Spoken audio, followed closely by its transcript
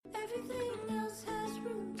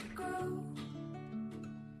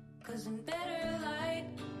colors and better light.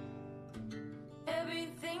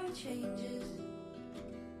 Everything changes,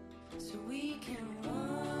 so we can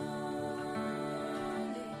one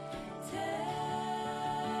day tell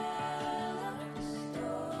a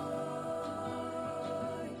story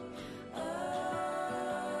of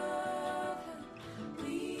how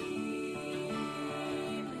we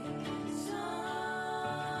make something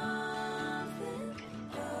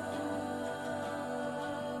of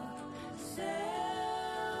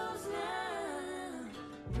ourselves now.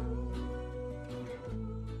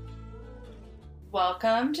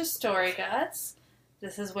 Welcome to Story Guts.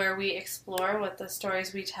 This is where we explore what the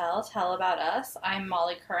stories we tell about us. I'm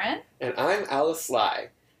Molly Curran. And I'm Alice Sly.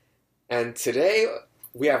 And today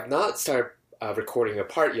we have not started recording a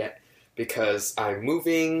part yet because I'm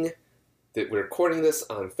moving. We're recording this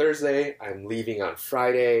on Thursday. I'm leaving on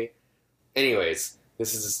Friday. Anyways,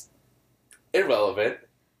 this is irrelevant.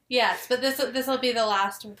 Yes, but this will be the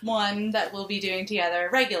last one that we'll be doing together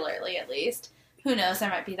regularly, at least. Who knows? There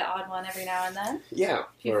might be the odd one every now and then. Yeah.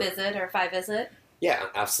 If I visit. Yeah,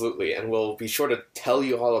 absolutely. And we'll be sure to tell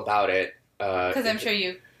you all about it. Because I'm sure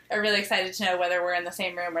you are really excited to know whether we're in the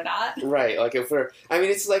same room or not. Right. Like if we're, I mean,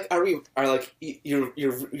 it's like,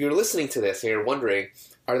 you're listening to this and you're wondering,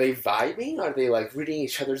 are they vibing? Are they like reading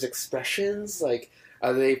each other's expressions? Like,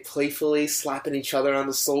 are they playfully slapping each other on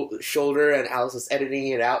the shoulder and Alice is editing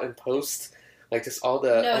it out in post? Like just all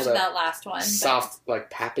the No, it's that last one. soft like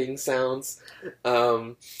papping sounds.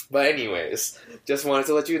 But anyways, just wanted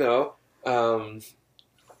to let you know,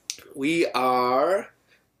 we are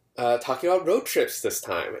talking about road trips this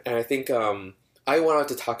time, and I think I wanted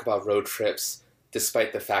to talk about road trips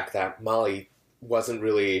despite the fact that Molly wasn't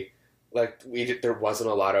really there wasn't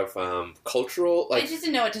a lot of cultural I just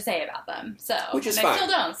didn't know what to say about them, so which is and fine. I still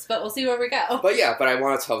don't, but we'll see where we go. But I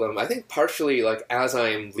want to tell them. I think partially like as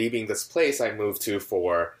I'm leaving this place I moved to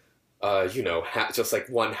for just like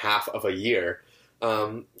one half of a year.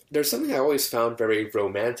 There's something I always found very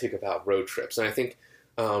romantic about road trips, and I think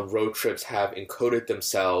road trips have encoded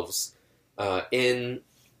themselves in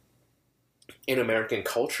American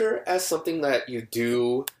culture as something that you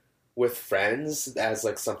do with friends, as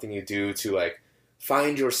like something you do to like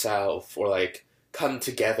find yourself or like come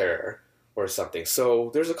together or something. So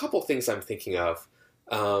there's a couple things I'm thinking of,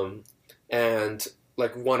 and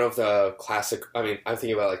like one of the classic. I mean, I'm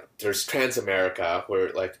thinking about like there's Transamerica,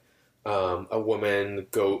 where like a woman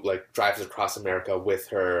drives across America with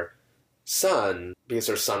her son because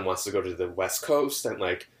her son wants to go to the West Coast, and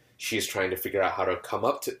like she's trying to figure out how to come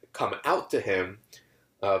out to him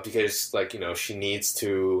because like she needs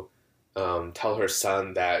to tell her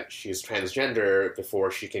son that she's transgender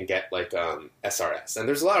before she can get like SRS. And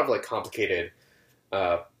there's a lot of like complicated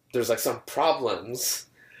there's like some problems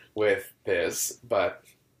with this, but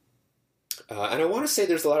and I want to say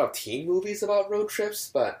there's a lot of teen movies is about road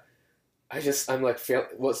trips, but I'm like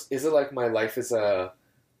is it like My Life is a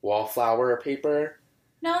Wallflower paper?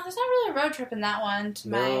 No, there's not really a road trip in that one.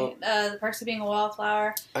 The Perks of Being a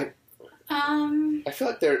Wallflower. I feel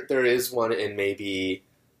like there is one in maybe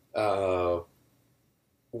one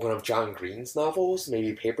of John Green's novels,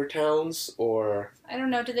 maybe Paper Towns, or I don't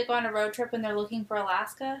know. Did they go on a road trip when they're looking for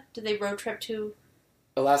Alaska? Did they road trip to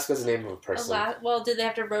Alaska's the name of a person? Well, did they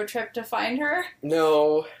have to road trip to find her?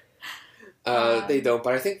 No, they don't.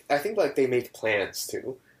 But I think like they make plans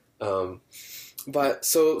to. But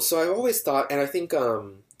so I always thought, and I think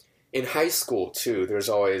in high school too, there's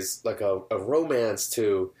always like a romance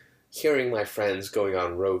to hearing my friends going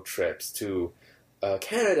on road trips to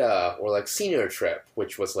Canada, or like senior trip,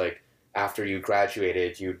 which was like after you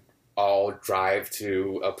graduated, you'd all drive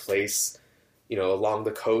to a place, along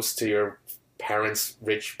the coast to your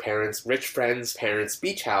rich friends' parents'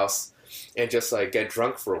 beach house, and just like get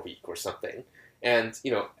drunk for a week or something. And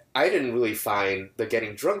I didn't really find the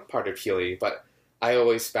getting drunk part appealing, but I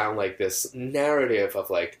always found like this narrative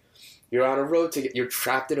of like you're on a road you're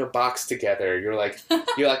trapped in a box together. You're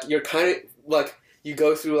kind of like you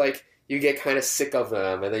go through like you get kind of sick of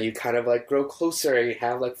them, and then you kind of like grow closer and you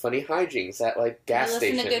have like funny hijinks at like gas stations.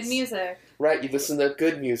 You listen to good music. Right, you listen to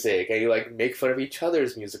good music and you like make fun of each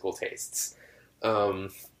other's musical tastes.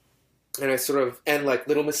 And I sort of, and like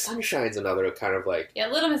Little Miss Sunshine's another kind of like... Yeah,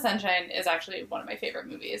 Little Miss Sunshine is actually one of my favorite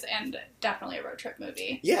movies, and definitely a road trip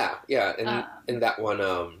movie. Yeah, and that one,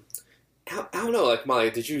 I don't know, like Molly,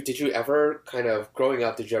 did you ever kind of, growing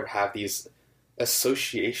up, did you ever have these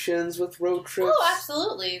associations with road trips? Oh,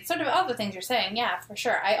 absolutely. Sort of all the things you're saying, yeah, for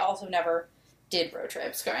sure. I also never did road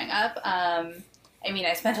trips growing up. I mean,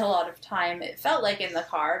 I spent a lot of time, it felt like, in the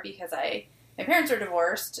car because my parents are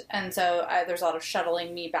divorced, and so there's a lot of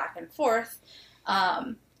shuttling me back and forth.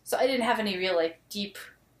 So I didn't have any real, like, deep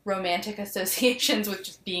romantic associations with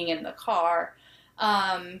just being in the car.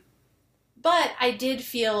 But I did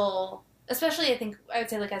feel, especially I would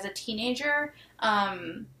say like as a teenager,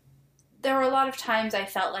 there were a lot of times I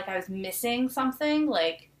felt like I was missing something.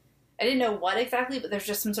 Like, I didn't know what exactly, but there's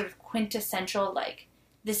just some sort of quintessential, like,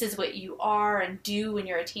 this is what you are and do when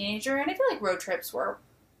you're a teenager. And I feel like road trips were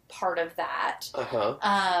part of that. Uh-huh.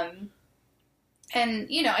 And,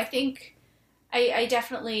 you know, I think I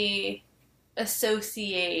definitely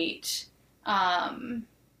associate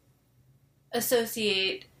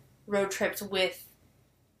road trips with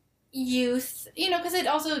youth, you know, because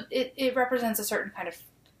it represents a certain kind of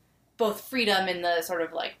both freedom in the sort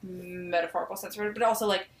of like metaphorical sense, but also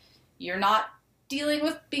like you're not dealing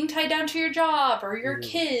with being tied down to your job or your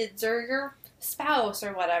kids or your spouse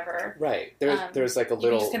or whatever. Right. There's like a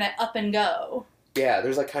little... You're just gonna up and go. Yeah,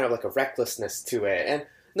 there's like kind of like a recklessness to it. And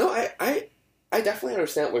no, I definitely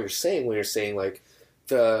understand what you're saying when you're saying like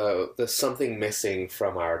the something missing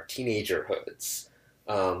from our teenagerhoods.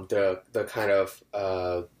 The kind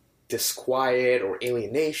of disquiet or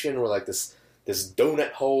alienation or like this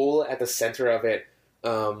donut hole at the center of it.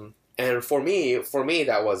 And for me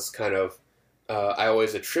that was kind of I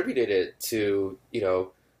always attributed it to, you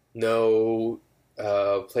know,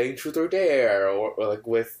 playing Truth or Dare or like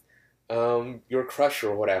with your crush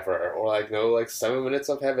or whatever, or like no like 7 Minutes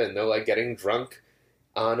of Heaven, no like getting drunk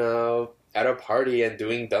at a party and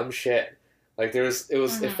doing dumb shit. Like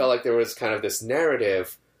it felt like there was kind of this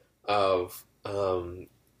narrative of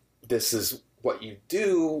this is what you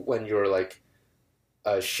do when you're like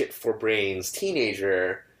a shit for brains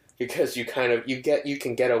teenager, because you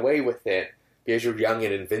can get away with it because you're young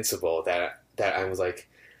and invincible. That I was like,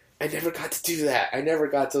 I never got to do that. I never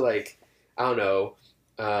got to like, I don't know,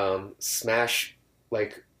 smash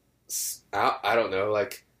like I don't know,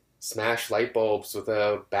 like smash light bulbs with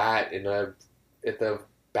a bat at the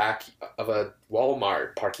back of a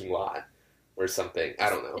Walmart parking lot or something. I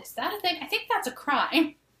don't know. Is that a thing? I think that's a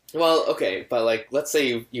crime. Well, okay, but like, let's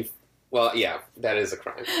say you well, yeah, that is a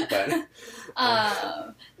crime. But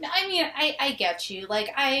I mean, I get you. Like,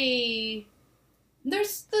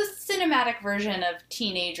 there's the cinematic version of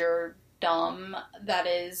teenager dumb that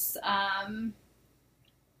is, I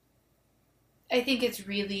think it's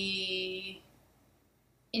really,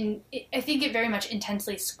 I think it very much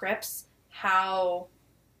intensely scripts how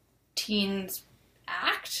teens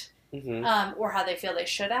act, or how they feel they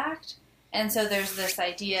should act. And so there's this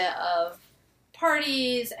idea of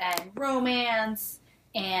parties and romance,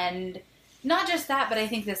 and not just that, but I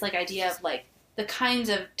think this like idea of like the kinds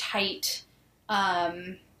of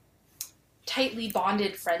tightly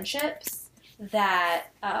bonded friendships that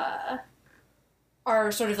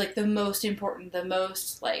are sort of like the most important, the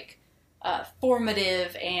most like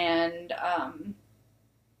formative and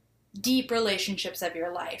deep relationships of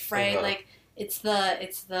your life, right? Uh-huh. Like it's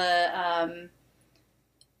the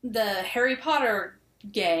Harry Potter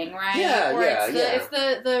gang, right? Yeah, or yeah, it's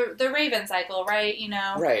the Raven cycle, right? You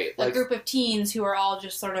know, right, a like group of teens who are all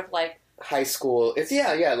just sort of like high school. It's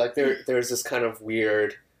like there's this kind of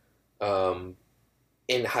weird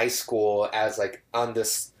in high school as like on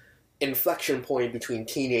this inflection point between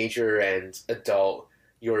teenager and adult,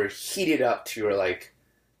 you're heated up to your like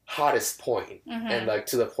hottest point, and like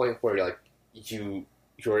to the point where you're like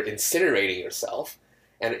you're incinerating yourself,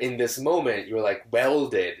 and in this moment you're like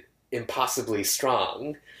welded impossibly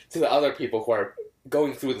strong to the other people who are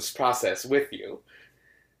going through this process with you.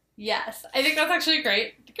 Yes, I think that's actually a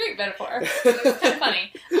great metaphor. It's kind of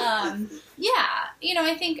funny. Yeah, you know,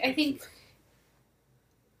 I think,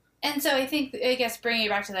 and so I think, I guess, bringing it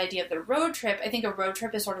back to the idea of the road trip, I think a road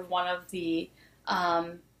trip is sort of one of the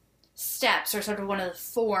steps, or sort of one of the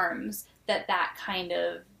forms that kind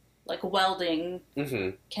of like welding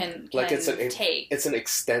can like take. It's an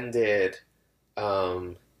extended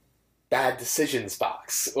bad decisions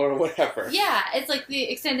box or whatever. Yeah, it's like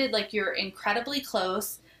the extended, like you're incredibly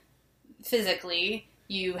close physically.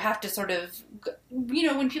 You have to sort of, you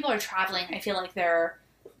know, when people are traveling, I feel like they're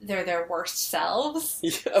their worst selves.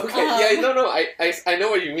 Yeah, okay, no, I know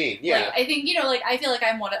what you mean. Yeah, like, I think, you know, like I feel like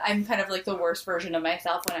I'm kind of like the worst version of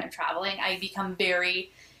myself when I'm traveling. I become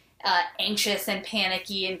very anxious and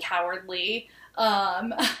panicky and cowardly.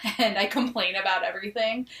 And I complain about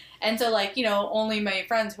everything. And so, like, you know, only my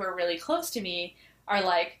friends who are really close to me are,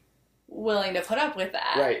 like, willing to put up with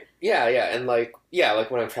that. Right. Yeah. And, like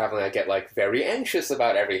when I'm traveling, I get, like, very anxious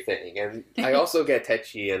about everything. And I also get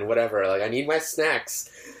tetchy and whatever. Like, I need my snacks.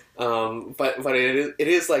 But it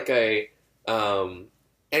is like a... and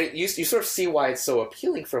you sort of see why it's so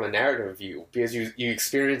appealing from a narrative view. Because you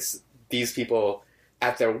experience these people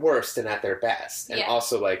at their worst and at their best. And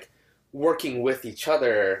also, like, working with each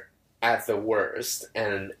other at the worst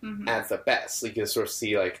and Mhm. at the best. So you can sort of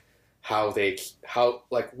see like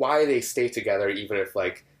why they stay together even if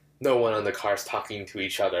like no one on the car's talking to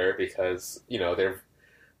each other because they're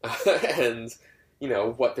and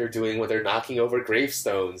what they're doing when they're knocking over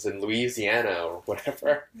gravestones in Louisiana or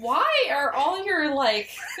whatever. Why are all your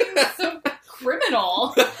like things so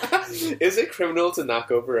criminal? Is it criminal to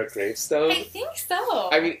knock over a gravestone? I think so.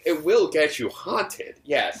 I mean, it will get you haunted.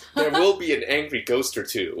 Yes, there will be an angry ghost or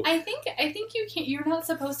two. I think you can't. You're not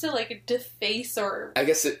supposed to like deface or. I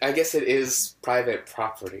guess it is private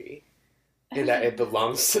property, in that it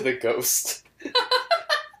belongs to the ghost.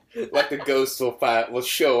 Like the ghost will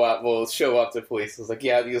show up to police. It's like,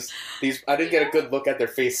 yeah, these I didn't get a good look at their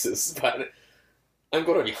faces, but I'm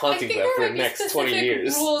going to be haunting them for the next 20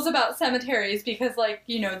 years. Rules about cemeteries because, like,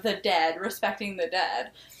 the dead, respecting the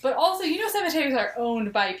dead, but also cemeteries are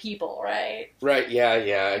owned by people, right? Right? Yeah.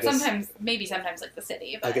 I guess, sometimes like the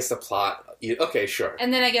city. But. I guess the plot. Okay, sure.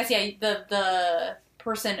 And then I guess the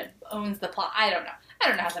person owns the plot. I don't know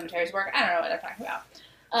how cemeteries work. I don't know what I'm talking about.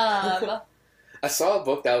 I saw a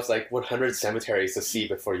book that was like 100 cemeteries to see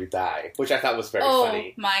before you die, which I thought was very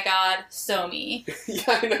funny. Oh my god, so me.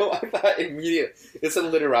 Yeah, I know. I thought immediately. It's in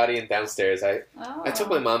Literati and downstairs. I took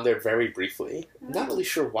my mom there very briefly. I'm not really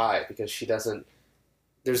sure why, because she doesn't.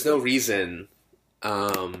 There's no reason.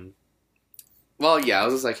 Well, yeah, I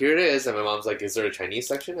was just like, here it is, and my mom's like, is there a Chinese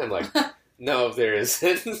section? I'm like, no, there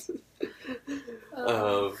isn't.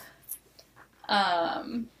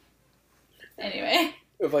 Anyway.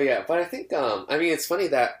 But I think, it's funny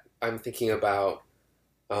that I'm thinking about,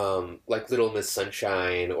 like Little Miss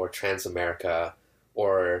Sunshine or Transamerica,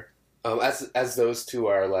 or, as those two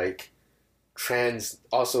are, like,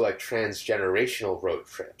 transgenerational road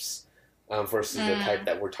trips, versus the type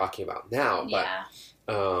that we're talking about now. But,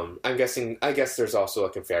 yeah. I guess there's also,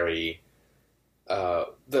 like, a very,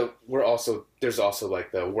 there's also,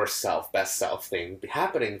 like, the worst self, best self thing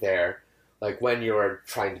happening there. Like when you're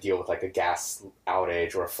trying to deal with like a gas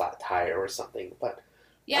outage or a flat tire or something, but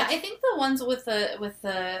yeah, I think the ones with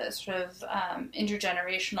the sort of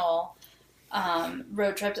intergenerational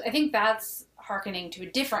road trips, I think that's hearkening to a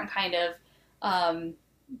different kind of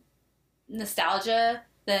nostalgia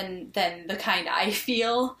than the kind I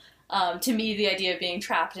feel. To me, the idea of being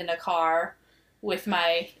trapped in a car with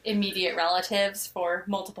my immediate relatives for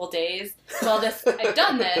multiple days. Well, I've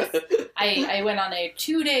done this. I went on a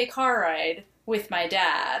 2-day car ride with my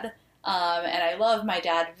dad, and I love my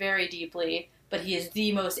dad very deeply, but he is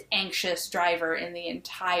the most anxious driver in the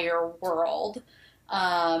entire world.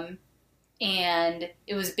 And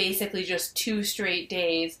it was basically just 2 straight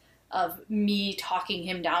days of me talking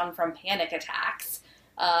him down from panic attacks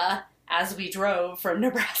as we drove from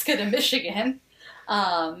Nebraska to Michigan.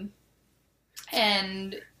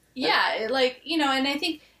 And yeah, and I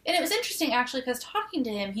think, and it was interesting actually because talking to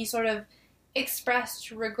him, he sort of expressed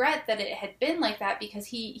regret that it had been like that because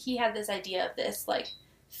he had this idea of this like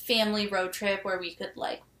family road trip where we could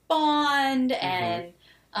like bond and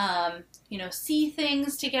see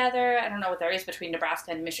things together. I don't know what there is between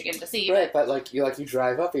Nebraska and Michigan to see, right? But like you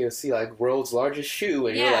drive up and you see like world's largest shoe,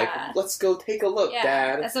 and you're like, let's go take a look,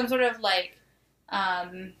 Dad. As some sort of like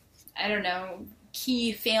I don't know,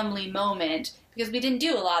 key family moment. Because we didn't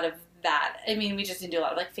do a lot of that. I mean, we just didn't do a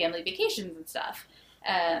lot of, like, family vacations and stuff.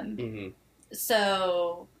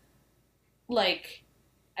 So, like,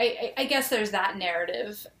 I guess there's that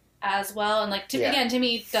narrative as well. And, like, again, to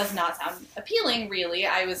me, it does not sound appealing, really.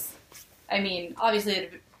 Obviously it would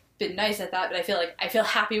have been nice at that, but I feel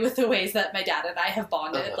happy with the ways that my dad and I have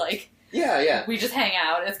bonded. Like, yeah. We just hang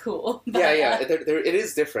out. It's cool. But, it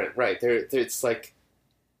is different, right? It's, like,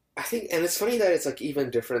 I think, and it's funny that it's, like, even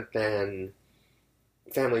different than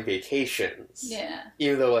family vacations. Yeah.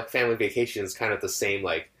 Even though like family vacation is kind of the same,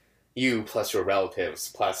 like you plus your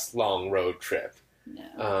relatives plus long road trip.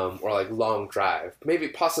 No. Or like long drive. Maybe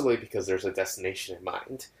possibly because there's a destination in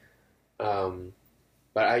mind. But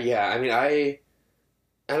I'm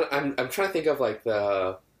trying to think of like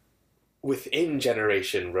the within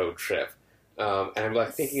generation road trip. And I'm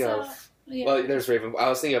like thinking of well, there's Raven. I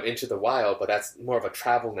was thinking of Into the Wild, but that's more of a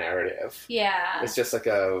travel narrative. Yeah. It's just like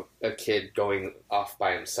a kid going off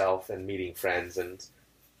by himself and meeting friends and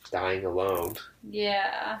dying alone.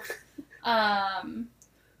 Yeah. I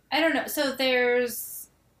don't know. So there's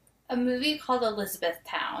a movie called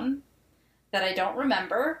Elizabethtown that I don't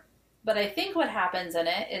remember, but I think what happens in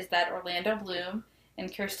it is that Orlando Bloom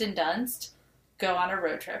and Kirsten Dunst go on a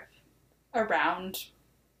road trip around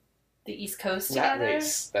the East Coast together.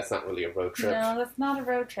 That's not really a road trip. No, that's not a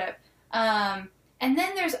road trip. And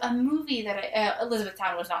then there's a movie that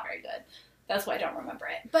Elizabethtown was not very good. That's why I don't remember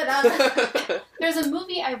it. But there's a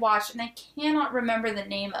movie I watched, and I cannot remember the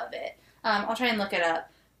name of it. I'll try and look it up.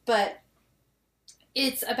 But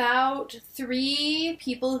it's about 3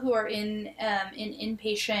 people who are in an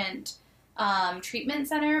inpatient treatment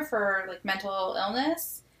center for like mental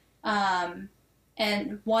illness,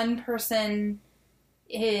 and one person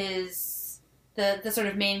is the sort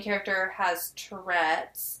of main character has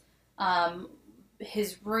Tourette's.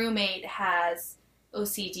 His roommate has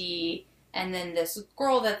OCD, and then this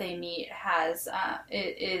girl that they meet has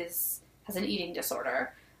an eating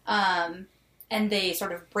disorder. And they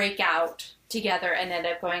sort of break out together and end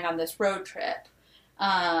up going on this road trip.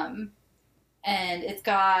 And it's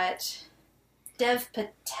got Dev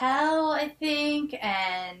Patel, I think,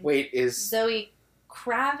 and Wait, is Zoe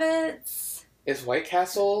Kravitz. White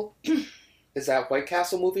Castle? Is that White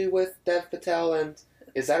Castle movie with Dev Patel, and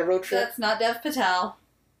is that a road trip? That's not Dev Patel.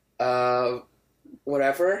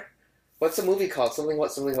 Whatever. What's the movie called? Something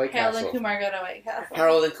White Harold Castle. and Kumar Go to White Castle.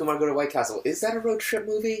 Harold and Kumar Go to White Castle. Is that a road trip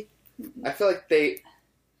movie? I feel like they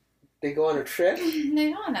go on a trip.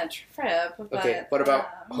 They go on a trip. But, Okay, what about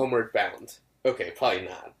Homeward Bound? Okay, probably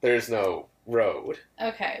not. There's no road.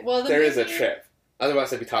 Okay, well There is a trip.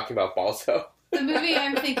 Otherwise, I'd be talking about Balto. The movie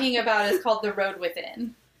I'm thinking about is called The Road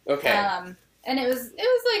Within. Okay. And it was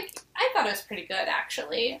like, I thought it was pretty good,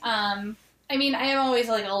 actually. I mean, I am always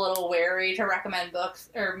like a little wary to recommend books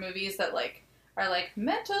or movies that like are like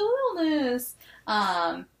mental illness.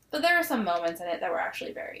 But there were some moments in it that were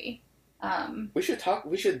actually very. We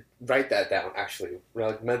should write that down. Actually,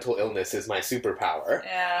 like mental illness is my superpower.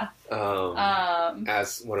 Yeah.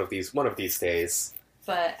 As one of these days.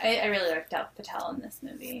 But I really liked Dev Patel in this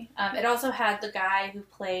movie. It also had the guy who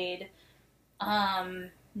played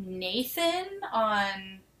Nathan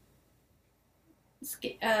on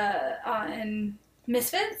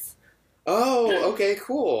Misfits. Oh, okay,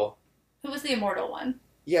 cool. Who was the immortal one?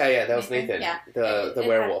 Yeah, that was Nathan. Yeah. The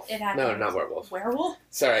werewolf. No, not werewolf. Werewolf?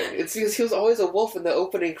 Sorry, it's because he was always a wolf in the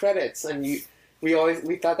opening credits, and we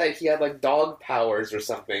thought that he had like dog powers or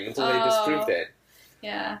something until they disproved it.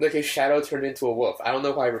 Yeah. Like his shadow turned into a wolf. I don't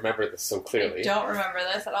know why I remember this so clearly. I don't remember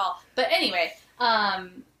this at all. But anyway,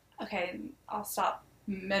 okay, I'll stop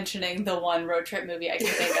mentioning the one road trip movie I can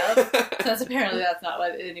think of. Since apparently that's not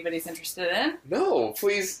what anybody's interested in. No,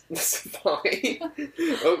 please, that's fine.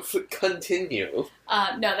 Continue.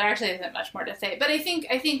 No, there actually isn't much more to say. But I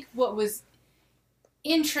think what was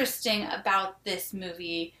interesting about this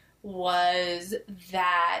movie was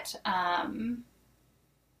that,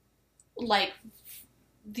 like,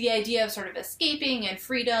 the idea of sort of escaping and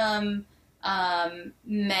freedom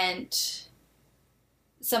meant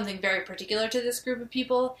something very particular to this group of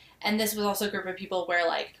people, and this was also a group of people where,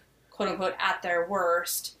 like, quote-unquote, at their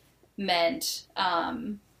worst meant, at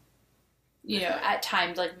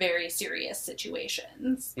times, like, very serious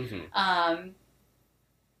situations. Mm-hmm.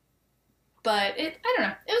 But I don't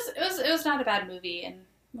know, it was not a bad movie, and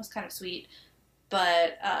it was kind of sweet,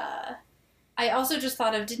 but I also just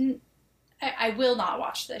thought of, I will not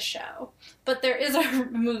watch this show, but there is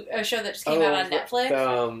a show that just came out on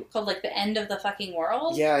Netflix called, like, The End of the Fucking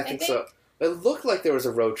World. Yeah, I think so. It looked like there was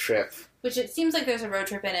a road trip. Which it seems like there's a road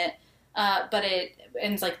trip in it, but it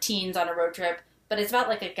ends, like, teens on a road trip, but it's about,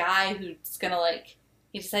 like, a guy who's gonna, like,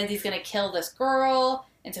 he decides he's gonna kill this girl,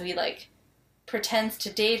 and so he, like, pretends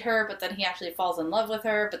to date her, but then he actually falls in love with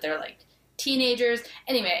her, but they're, like, teenagers.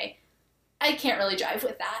 Anyway, I can't really jive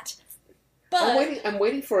with that. But I'm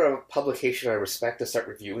waiting for a publication I respect to start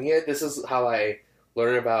reviewing it. This is how I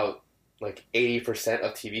learn about like 80%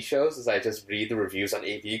 of TV shows, is I just read the reviews on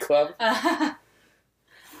AV Club. But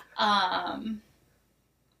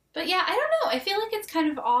yeah, I don't know. I feel like it's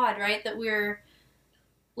kind of odd, right? That we're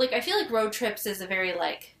like, I feel like road trips is a very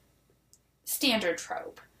like standard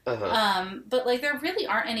trope. Uh-huh. But like there really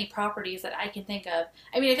aren't any properties that I can think of.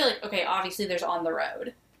 I mean, I feel like, okay, obviously there's On the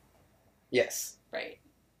Road. Yes. Right.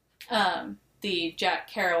 The Jack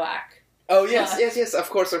Kerouac. Oh, yes, yes, of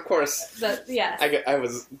course. Yes. I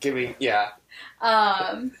was giving, yeah.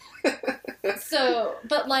 So,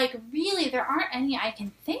 but like, really, there aren't any I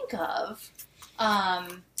can think of.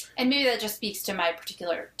 And maybe that just speaks to my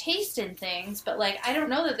particular taste in things, but like, I don't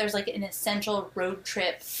know that there's like an essential road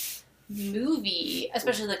trip movie,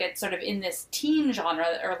 especially like it's sort of in this teen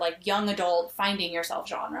genre or like young adult finding yourself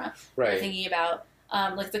genre. Right. I'm thinking about,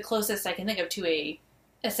 like the closest I can think of to a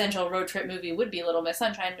essential road trip movie would be Little Miss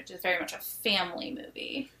Sunshine, which is very much a family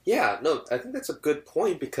movie. Yeah, no, I think that's a good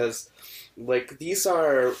point because, like, these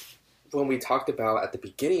are, when we talked about at the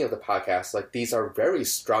beginning of the podcast, like, these are very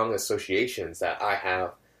strong associations that I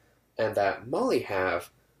have and that Molly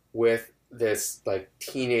have with this like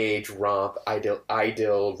teenage romp,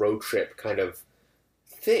 ideal road trip kind of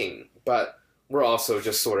thing, but we're also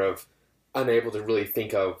just sort of unable to really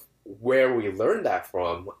think of where we learned that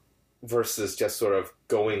from versus just sort of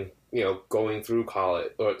going through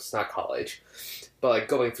college, or it's not college, but like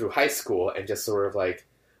going through high school and just sort of like,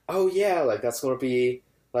 oh yeah, like that's going to be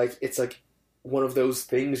like, it's like one of those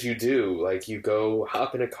things you do, like you go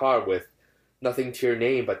hop in a car with nothing to your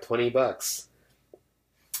name but $20.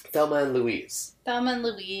 Thelma and Louise. Thelma and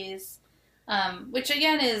Louise, which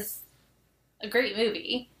again is a great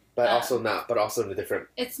movie. But also in a different...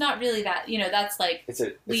 It's not really that, that's like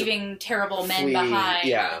leaving terrible men behind.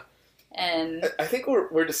 Yeah. And I think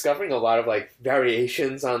we're discovering a lot of like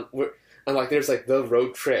variations on like there's like the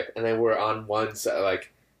road trip, and then we're on one's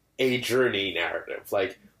like a journey narrative.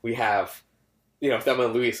 Like we have, Thelma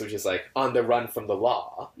and Louise, which is like on the run from the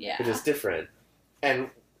law, which is different. And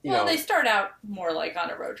they start out more like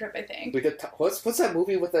on a road trip, I think. What's that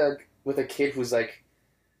movie with a kid who's like,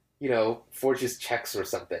 forges checks or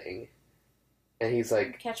something, and he's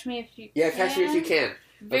like, Catch Me If You Can. Yeah, Catch Me If You Can.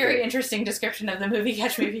 Very interesting description of the movie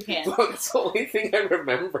Catch Me If You Can. Well, that's the only thing I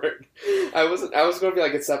remembered. I was going to be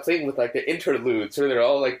like, it's that thing with like the interludes where they're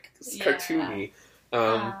all like cartoony.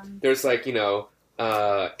 There's like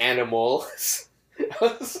animals.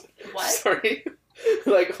 What? Sorry,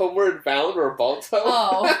 like Homeward Bound or Balto.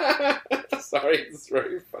 Oh, sorry, it's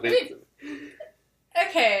very funny.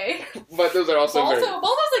 Okay. But those are also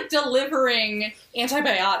Balto's like delivering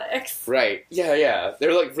antibiotics. Right. Yeah.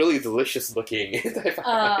 They're like really delicious looking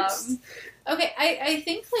antibiotics. Okay, I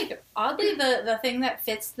think like oddly the thing that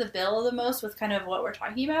fits the bill the most with kind of what we're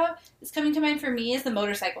talking about is coming to mind for me is the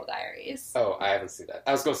Motorcycle Diaries. Oh, I haven't seen that.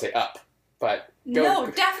 I was going to say Up, but no,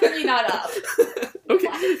 definitely not Up.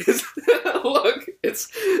 Okay, look, it's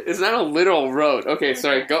not a literal road. Okay,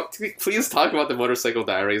 sorry. Please talk about the Motorcycle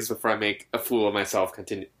Diaries before I make a fool of myself.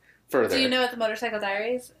 Continue further. Do you know what the Motorcycle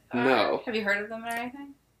Diaries are? No. Have you heard of them or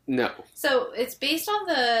anything? No. So it's based on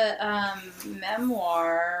the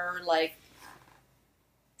memoir, like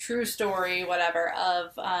true story, whatever,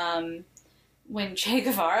 of when Che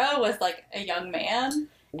Guevara was like a young man,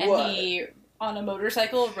 and he on a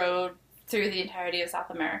motorcycle rode through the entirety of South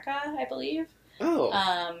America, I believe.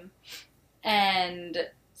 Oh. And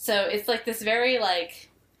so it's like this very like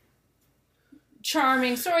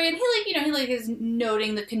charming story, and he is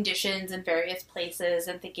noting the conditions in various places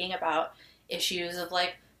and thinking about issues of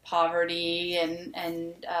like poverty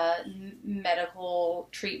and medical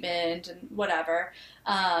treatment and whatever.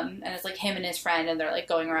 And it's like him and his friend, and they're like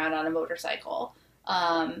going around on a motorcycle.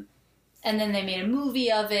 And then they made a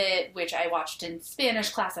movie of it, which I watched in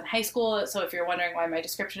Spanish class in high school. So if you're wondering why my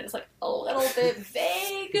description is like a little bit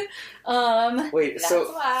vague, wait, that's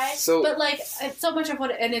why. But like, it's so much of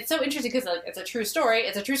what, and it's so interesting because like it's a true story.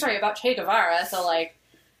 It's a true story about Che Guevara. So like,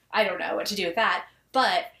 I don't know what to do with that,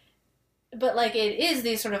 but like it is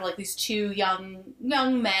these sort of like these two young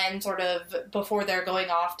men sort of before they're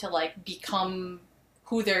going off to like become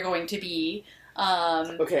who they're going to be.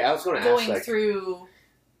 Okay, I was going to ask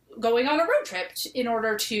going on a road trip in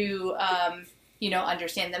order to,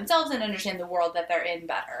 understand themselves and understand the world that they're in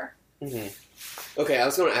better. Mm-hmm. Okay, I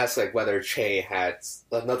was going to ask, like, whether Che had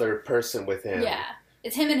another person with him. Yeah.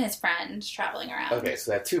 It's him and his friend traveling around. Okay,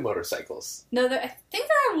 so they have two motorcycles. No, I think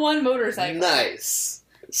they're on one motorcycle. Nice.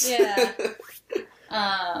 Yeah.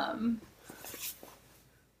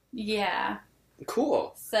 Yeah.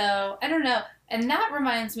 Cool. So, I don't know. And that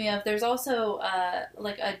reminds me of, there's also,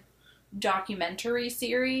 like, a documentary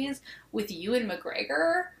series with Ewan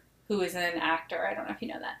McGregor, who is an actor. I don't know if you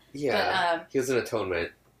know that. Yeah, but, he was in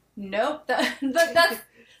Atonement. Nope, that's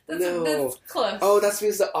No. That's close. Oh, that's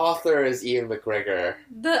because the author is Ian McGregor.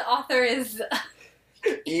 The author is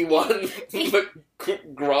Ewan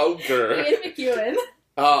McGregor. Ian McEwan.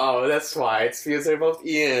 Oh, that's why. It's because they're both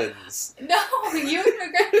Ians. No, Ewan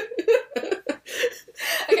McGregor.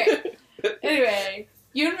 Okay. Anyway.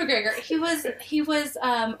 Ewan McGregor, he was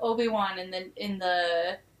Obi-Wan in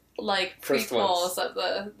the like First prequels of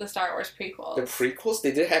the Star Wars prequels. The prequels?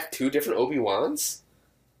 They did have two different Obi-Wans?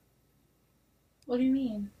 What do you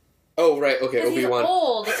mean? Oh, right, okay, Obi-Wan. He's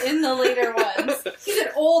old in the later ones. He's an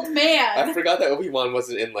old man. I forgot that Obi-Wan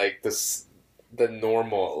wasn't in like the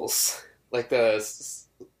normals. Like the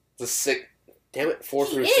sick. Damn it, 4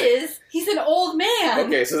 through 6. He is. He's an old man.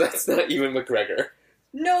 Okay, so that's not Ewan McGregor.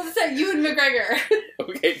 No, that's not Ewan McGregor.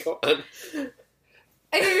 Okay, go on.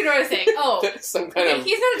 I don't even know what I was saying. Oh, some kind of...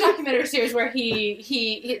 He's in a documentary series where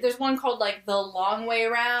he there's one called like The Long Way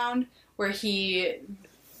Around, where he,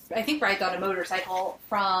 I think, rides on a motorcycle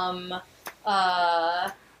from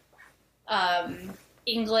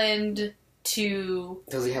England to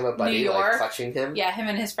Does he have a buddy New York. like clutching him? him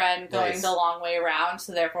and his friend going Nice. the long way around.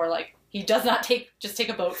 So therefore, like, he does not take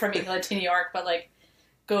a boat from England to New York, but like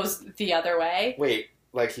goes the other way. Wait,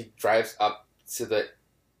 like he drives up to the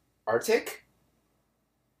Arctic?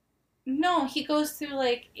 No, he goes through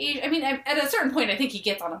like Asia. I mean, at a certain point, I think he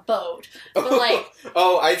gets on a boat. But like,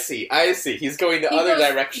 oh, I see. He's going the he other goes-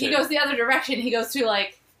 direction. He goes the other direction. He goes through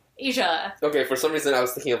like Asia. Okay, for some reason I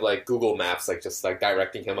was thinking of like Google Maps, like just like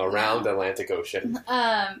directing him around the Atlantic Ocean.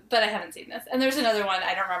 But I haven't seen this. And there's another one.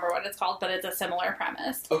 I don't remember what it's called, but it's a similar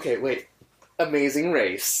premise. Okay, wait. Amazing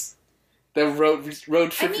Race, the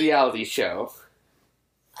road trip reality show.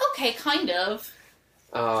 Okay, kind of.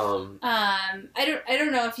 I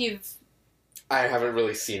don't know if you've. I haven't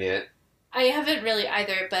really seen it. I haven't really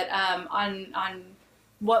either, but on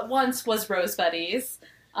what once was Rose Buddies,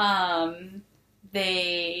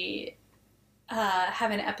 they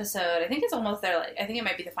have an episode. I think it's almost there. Like, I think it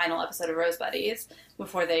might be the final episode of Rose Buddies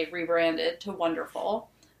before they rebranded to Wonderful.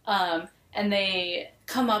 And they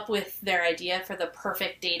come up with their idea for the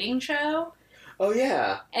perfect dating show. Oh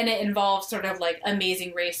yeah, And it involves sort of like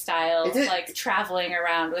Amazing Race style, It did- like traveling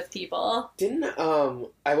around with people. didn't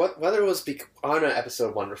whether it was on an episode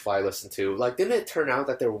of Wonderful I listened to, like didn't it turn out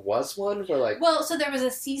that there was one where like Well, so there was a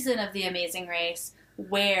season of The Amazing Race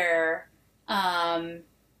where,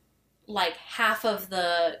 like, half of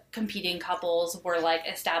the competing couples were, like,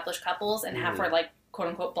 established couples, and half Mhm. were, like,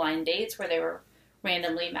 quote-unquote blind dates where they were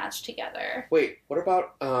randomly matched together. wait, what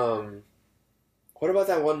about that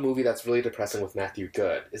one movie that's really depressing with Matthew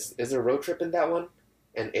Good? Is there a road trip in that one?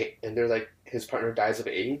 And they're like his partner dies of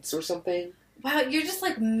AIDS or something? Wow, you're just,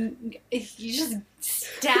 like, you just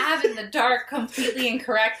stab in the dark completely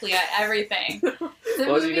incorrectly at everything. The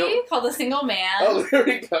Well, movie you know- called A Single Man. Oh, there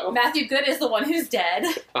we go. Matthew Good is the one who's dead.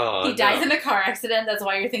 Oh, He dies in a car accident. That's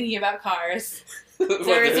why you're thinking about cars.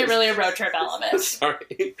 There isn't really a road trip element.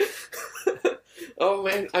 Sorry. Oh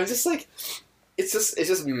man, I'm just like, it's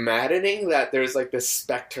just maddening that there's like this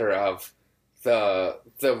specter of the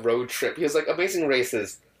road trip, because like Amazing Race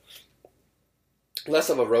is less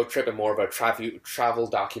of a road trip and more of a travel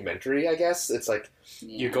documentary, I guess. It's like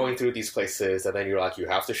Yeah. you're going through these places and then you're like, you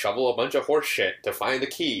have to shovel a bunch of horse shit to find the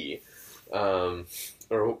key. Or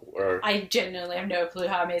I genuinely have no clue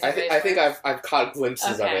how Amazing Race I think works. I've caught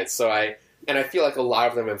glimpses of Okay. it, so I feel like a lot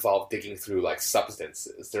of them involve digging through like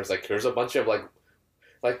substances. Here's a bunch of like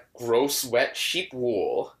gross wet sheep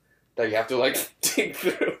wool that you have to like dig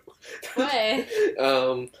through.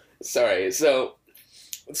 What? Sorry. So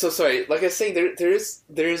sorry. Like I was saying, there's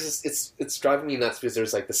it's driving me nuts because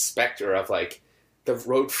there's like the specter of like the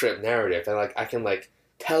road trip narrative, and like I can like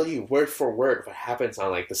tell you word for word what happens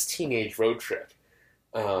on like this teenage road trip.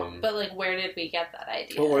 But like, where did we get that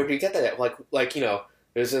idea? Well, where do you get that? Like you know,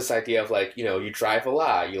 there's this idea of like, you know, you drive a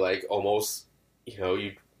lot, you like almost, you know,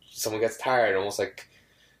 someone gets tired, almost like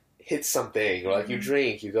hits something, or like you Mhm.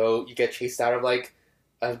 drink, you get chased out of like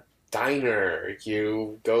a diner,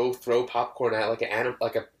 you go throw popcorn at like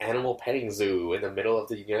an animal petting zoo in the middle of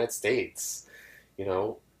the United States. You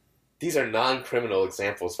know, these are non-criminal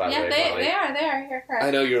examples, by the Yeah, way. Molly. they are. You're correct.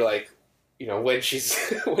 I know you're like, you know, when she's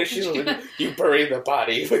you bury the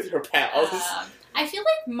body with your pals. I feel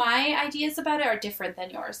like my ideas about it are different than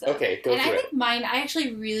yours, though. Okay, go and through I it. think mine, I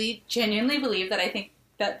actually really genuinely believe that I think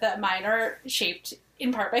that mine are shaped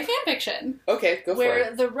in part by fan fiction. Okay, go for Where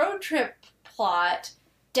it. the road trip plot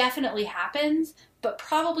definitely happens, but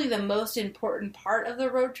probably the most important part of the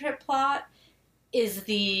road trip plot is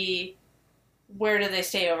the where do they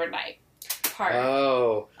stay overnight part.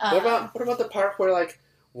 Oh, what about the part where like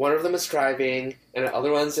one of them is driving and the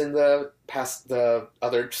other one's in the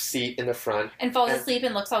other seat in the front? and falls and- asleep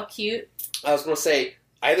and looks all cute. I was gonna say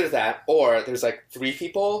either that or there's like 3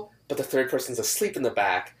 people, but the third person's asleep in the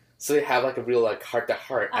back, so they have like a real like heart to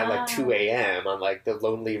heart at like 2 a.m. on like the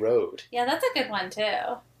lonely road. Yeah, that's a good one too.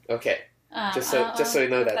 Okay, just I'll so you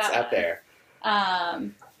know put that's that out one. there.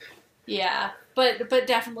 Yeah, but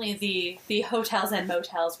definitely the hotels and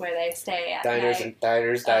motels where they stay at Diners night and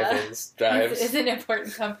diners, dive-ins, drives. is an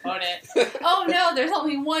important component. Oh no, there's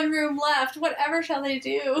only one room left. Whatever shall they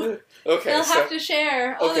do? Okay, They'll so have to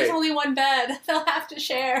share. Oh, there's okay. only one bed. They'll have to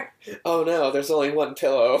share. oh no, there's only one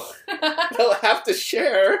pillow. They'll have to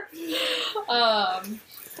share.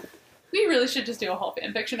 We really should just do a whole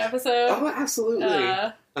fan fiction episode. Oh, absolutely.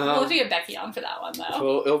 We'll have to get Becky on for that one though.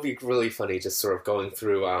 Well, it'll be really funny just sort of going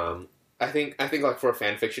through. I think like for a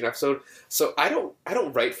fan fiction episode. So I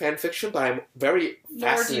don't write fan fiction, but I'm very Nor do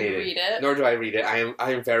fascinated. you read it. Nor do I read it.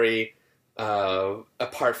 I am very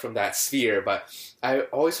apart from that sphere, but I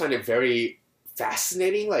always find it very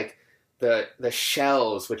fascinating. Like the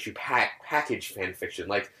shells which you package fan fiction.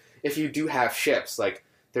 Like if you do have ships, like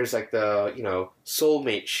there's like the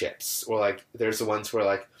soulmate ships, or like there's the ones where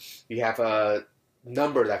like you have a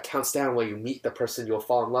number that counts down when you meet the person you'll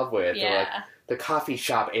fall in love with, or like Yeah. the coffee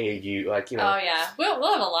shop AAU, like Oh yeah.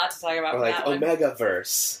 We'll have a lot to talk about or with like that one.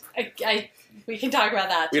 Omegaverse. We can talk about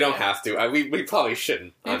that. We too. don't have to. We probably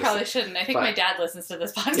shouldn't. We Honestly. probably shouldn't. I think But- my dad listens to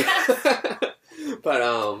this podcast. But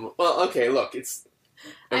well, okay. Look, it's.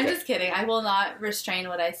 I'm Okay. just kidding. I will not restrain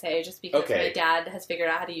what I say just because Okay. my dad has figured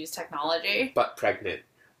out how to use technology. But pregnant.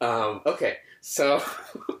 Okay, so,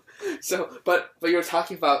 but you were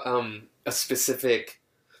talking about a specific,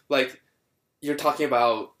 like, you're talking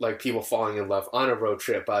about like people falling in love on a road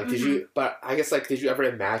trip. But did you? But I guess like, did you ever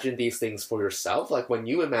imagine these things for yourself? Like when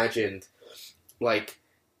you imagined, like,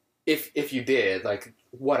 if you did, like,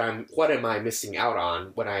 what am I missing out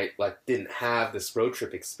on when I like didn't have this road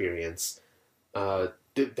trip experience?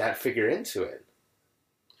 Did that figure into it?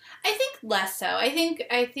 I think less so. I think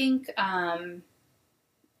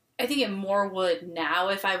it more would now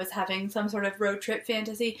if I was having some sort of road trip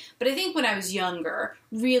fantasy. But I think when I was younger,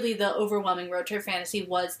 really the overwhelming road trip fantasy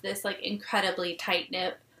was this like incredibly tight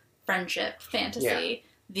knit friendship fantasy.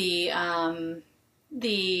 The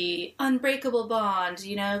unbreakable bond.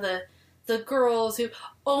 The girls who.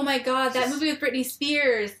 Oh my God, that movie with Britney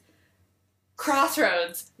Spears.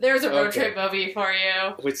 Crossroads. There's a road Okay. trip movie for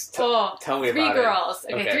you. Which Oh, tell me three about girls.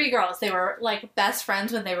 it. Okay, 3 girls. They were like best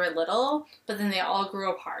friends when they were little, but then they all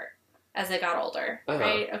grew apart as they got older. Uh-huh.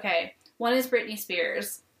 Right? Okay. One is Britney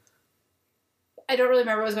Spears. I don't really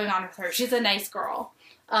remember what was going on with her. She's a nice girl.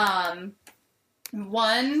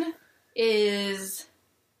 One is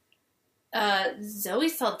Zoe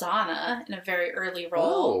Saldana in a very early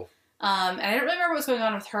role. Oh, And I don't really remember what's going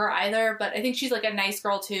on with her either, but I think she's like a nice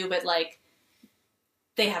girl too, but like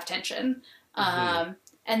they have tension. Mhm.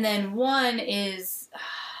 And then one is,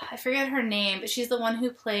 I forget her name, but she's the one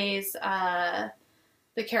who plays the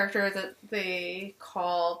character that they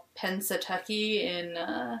call Pensatucky in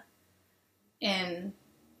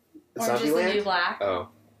Orange is the New Zombieland? Black. Oh,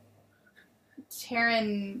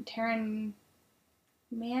 Taryn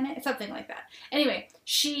Mann, something like that. Anyway,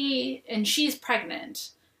 she's pregnant,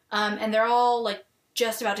 and they're all like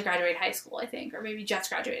just about to graduate high school, I think, or maybe just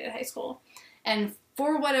graduated high school, and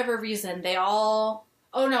for whatever reason, they all.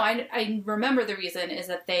 Oh no, I remember the reason is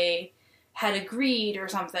that they had agreed or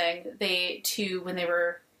something. When they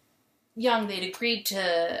were young, they'd agreed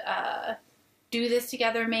to do this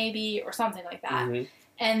together, maybe, or something like that, mhm.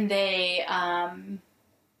 and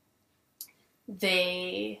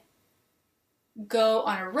they go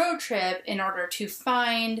on a road trip in order to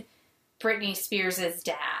find Britney Spears'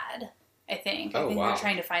 dad, I think. Oh, I think wow. they're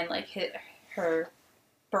trying to find, like, her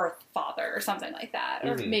birth father or something like that.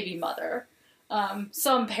 Or Mhm. maybe mother.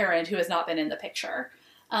 Some parent who has not been in the picture.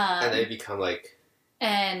 And they become like,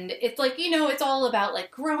 And it's like, it's all about like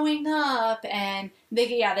growing up, and they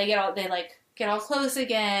get all close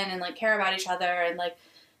again and like care about each other, and like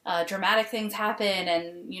dramatic things happen,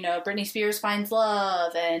 and Britney Spears finds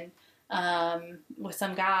love and with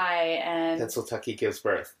some guy, and Pennsyltucky gives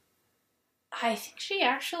birth. I think she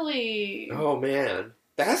actually Oh man,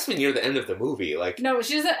 that has to be near the end of the movie. Like, no,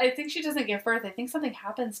 she doesn't. I think she doesn't give birth. I think something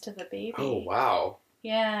happens to the baby. oh wow,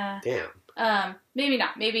 Yeah. damn. Maybe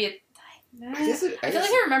not. Maybe it. I guess it, I feel like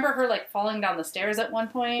I remember her like falling down the stairs at one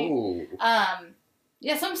point. Ooh,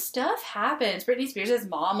 Yeah, some stuff happens. Britney Spears'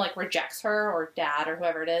 mom like rejects her, or dad, or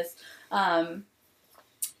whoever it is.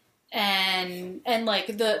 And like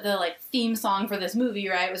the like theme song for this movie,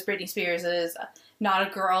 right, was Britney Spears' "Not a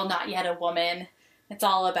Girl, Not Yet a Woman." It's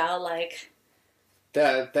all about like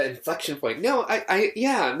the inflection point. No, I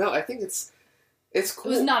think it's it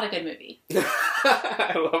cool. was not a good movie.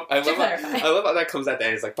 I love clarify. I love how that comes at the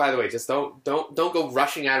end. It's like, by the way, just don't go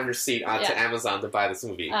rushing out of your seat onto Yeah. Amazon to buy this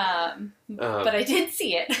movie. But I did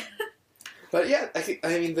see it But yeah,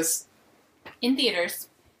 I mean this in theaters.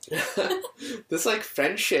 this like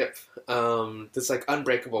friendship, this like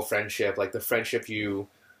unbreakable friendship, like the friendship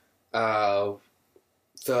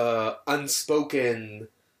the unspoken,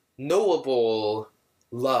 knowable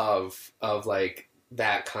love of like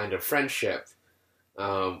that kind of friendship.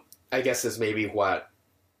 I guess is maybe what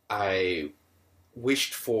I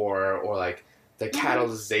wished for, or like the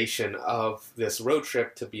catalyzation of this road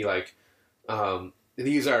trip to be like,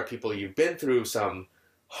 these are people you've been through some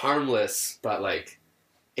harmless but like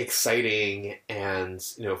exciting and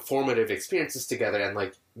formative experiences together, and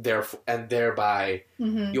like thereby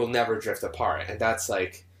Mm-hmm. you'll never drift apart. And that's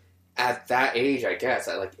like at that age, I guess,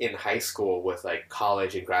 like in high school with like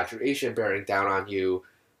college and graduation bearing down on you,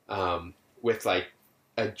 with like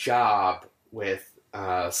a job, with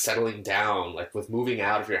settling down, like with moving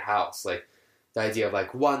out of your house, like the idea of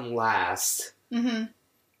like one last, Mm-hmm.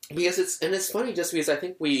 because it's funny just because I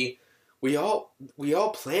think we all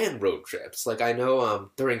plan road trips. Like I know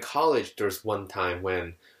during college there's one time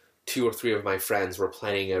when 2 or 3 of my friends were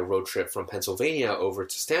planning a road trip from Pennsylvania over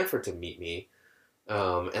to Stanford to meet me,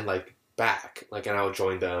 and like back, like, and I would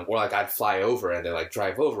join them, or like I'd fly over and they like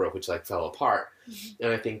drive over, which like fell apart. Mm-hmm.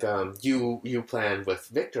 And I think you planned with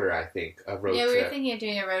Victor, I think, a road Yeah, trip. we were thinking of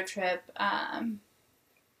doing a road trip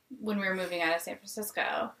when we were moving out of San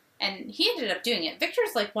Francisco. And he ended up doing it.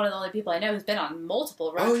 Victor's like one of the only people I know who's been on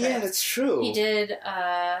multiple road trips. Oh yeah, that's true. He did.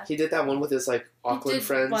 He did that one with his like Auckland he did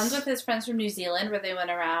friends. Ones with his friends from New Zealand, where they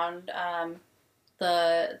went around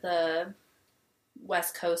the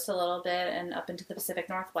West Coast a little bit and up into the Pacific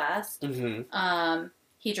Northwest. Mm-hmm.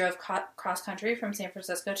 He drove cross country from San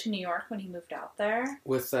Francisco to New York when he moved out there.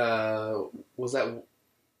 With was that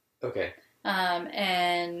okay?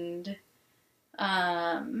 And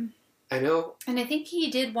I know. And I think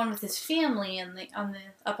he did one with his family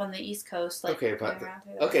up on the East Coast. Like, Okay, but going around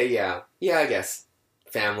through there. okay, yeah, I guess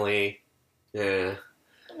family. Yeah.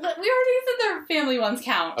 But we already said their family ones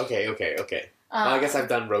count. Okay. Well, I guess I've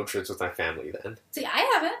done road trips with my family then. See, I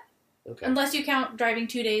haven't. Okay. Unless you count driving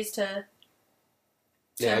 2 days to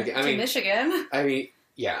Michigan I mean,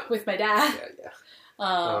 yeah. with my dad.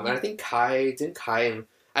 Yeah. And I think Kai and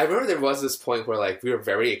I remember there was this point where like we were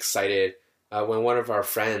very excited when one of our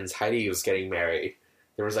friends, Heidi, was getting married.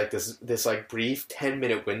 There was like this like brief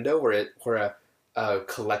 10-minute window where a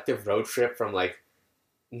collective road trip from like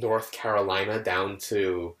North Carolina down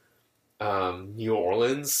to New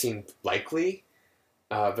Orleans seemed likely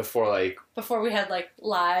before we had like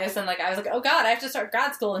lives and like I was like, oh god, I have to start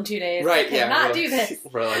grad school in 2 days. right, I cannot do this.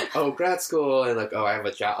 We're like, oh, grad school, and like, oh, I have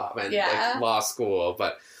a job and Yeah. like law school,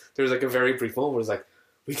 but there was like a very brief moment where it was like,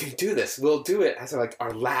 we can do this, we'll do it as like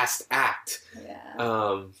our last act.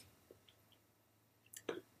 Yeah.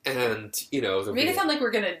 And you know, Make it sound like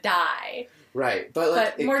we're gonna die, right, but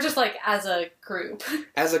like but more just like as a group.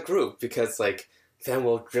 as a group, because like then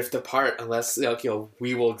we'll drift apart unless like, you know,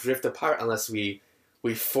 we will drift apart unless we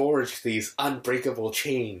forge these unbreakable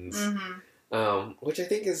chains. Mm-hmm. Which I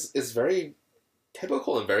think is very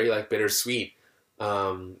typical and very like bittersweet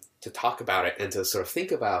to talk about it and to sort of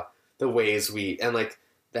think about the ways and like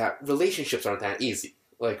that relationships aren't that easy.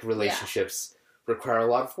 Like relationships require a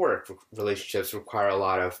lot of work. Relationships require a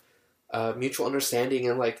lot of mutual understanding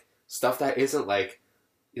and like stuff that isn't like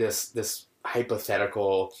this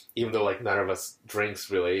hypothetical. Even though like none of us drinks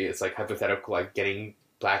really, it's like hypothetical, like getting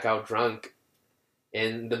blackout drunk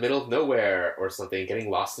in the middle of nowhere or something, getting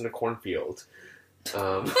lost in a cornfield.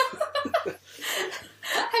 I've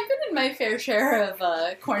been in my fair share of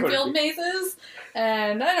cornfield mazes,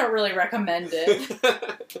 and I don't really recommend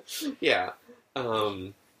it. Yeah.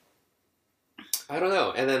 I don't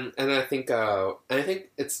know. And then I think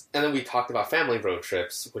then we talked about family road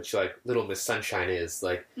trips, which like Little Miss Sunshine is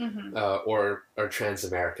like, Mm-hmm. or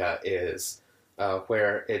Transamerica is,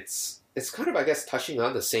 where it's kind of, I guess, touching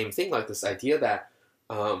on the same thing, like this idea that,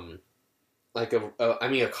 like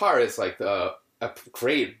a car is like a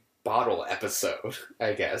great bottle episode,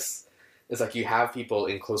 I guess. It's like you have people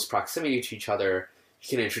in close proximity to each other. You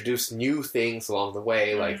can introduce new things along the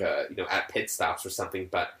way, like you know, at pit stops or something,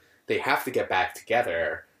 but they have to get back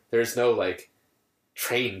together. There's no like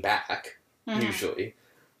train back usually.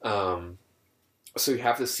 So you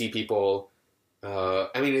have to see people. I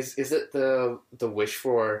mean, is it the wish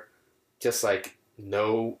for just like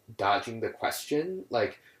no dodging the question?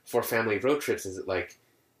 Like for family road trips, is it like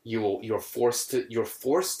you're forced to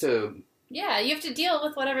Yeah, you have to deal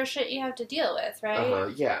with whatever shit you have to deal with, right?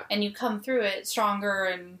 yeah, And you come through it stronger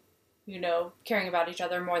and, you know, caring about each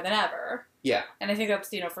other more than ever. yeah, And I think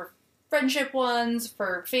that's, you know, for friendship ones,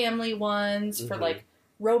 for family ones, for Mhm. like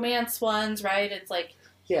romance ones, right? It's like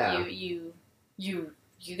yeah. you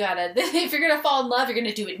gotta, if you're gonna fall in love, you're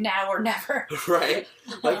gonna do it now or never. Right?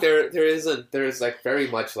 Like there's like very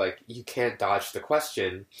much like you can't dodge the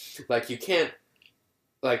question. Like you can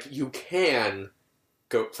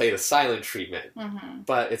go play the silent treatment. Mm-hmm.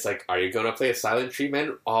 But it's like, are you gonna play a silent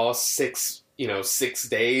treatment all 6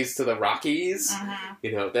 days to the Rockies? Mm-hmm.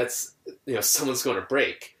 You know, that's, you know, someone's gonna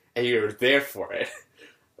break and you're there for it.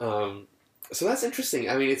 So that's interesting.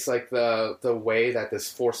 I mean, it's like the way that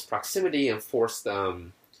this forced proximity and forced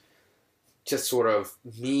just sort of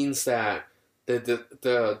means that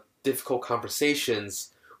the difficult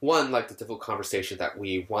conversations, one, like the difficult conversation that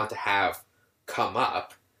we want to have come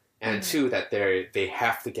up, and two, that they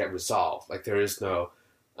have to get resolved. Like there is no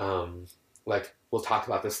like, we'll talk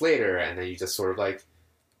about this later, and then you just sort of like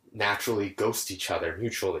naturally ghost each other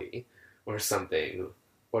mutually or something.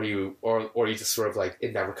 or you just sort of like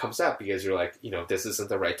it never comes up because you're like, this isn't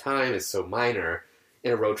the right time, it's so minor.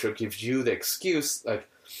 And a road trip gives you the excuse, like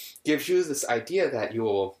gives you this idea that you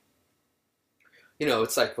will,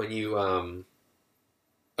 it's like when you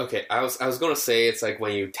okay, I was going to say it's like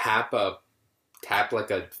when you tap like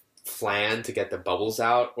a flan to get the bubbles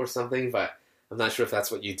out or something, but I'm not sure if that's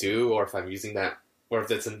what you do or if I'm using that or if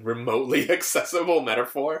it's a remotely accessible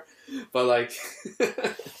metaphor, but like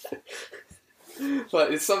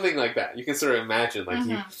but it's something like that. You can sort of imagine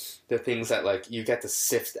like the things that like you get to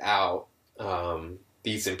sift out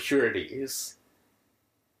these impurities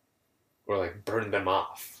or like burn them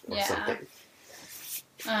off or something.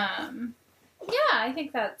 Yeah, I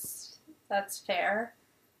think that's fair.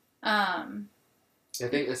 I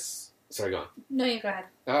think it's... Sorry, go on. No, you go ahead.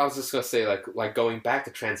 I was just going to say, like going back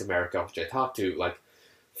to Transamerica, which I talked to, like,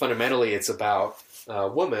 fundamentally it's about a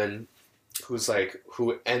woman who's, like,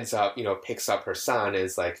 who ends up, picks up her son,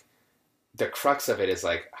 is, like, the crux of it is,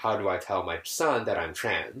 like, how do I tell my son that I'm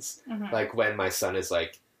trans? Mm-hmm. Like, when my son is,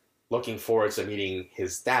 like, looking forward to meeting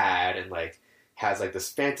his dad and, like, has, like,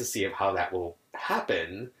 this fantasy of how that will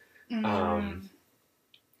happen...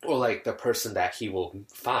 or like the person that he will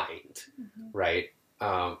find, right?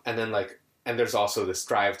 And then and there's also this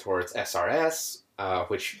drive towards SRS,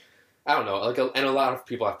 which I don't know, like, and a lot of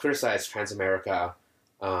people have criticized Transamerica.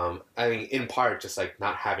 I mean, in part, just like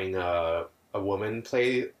not having a woman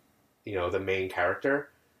play, the main character.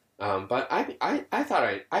 But I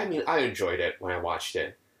thought I enjoyed it when I watched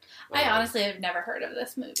it. I honestly have never heard of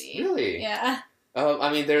this movie. Really? Yeah.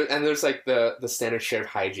 I mean, there's like the standard shared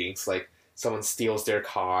hijinks, like someone steals their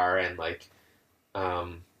car and like,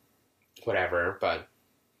 whatever. But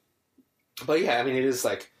yeah, I mean, it is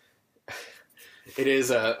like, it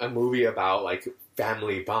is a movie about like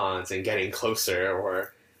family bonds and getting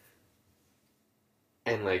closer,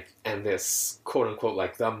 and this quote unquote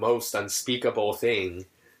like the most unspeakable thing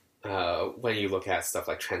when you look at stuff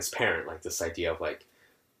like Transparent, like this idea of like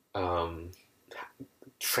a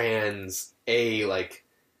trans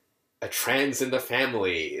in the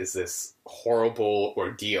family is this horrible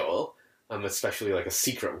ordeal, especially like a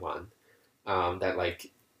secret one, that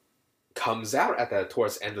like comes out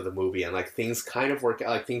towards the end of the movie, and like things kind of work out,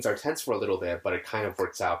 like things are tense for a little bit, but it kind of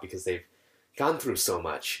works out because they've gone through so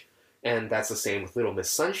much. And that's the same with Little Miss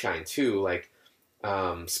Sunshine too, like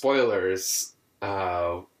spoilers,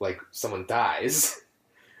 like someone dies.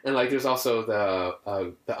 And like there's also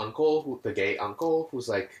the uncle, the gay uncle who's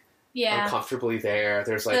like uncomfortably there.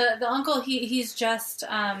 There's like the uncle. He's just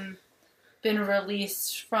been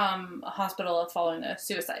released from a hospital following a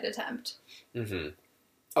suicide attempt. Mm-hmm.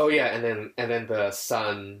 Oh yeah, and then the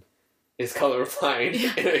son is colorblind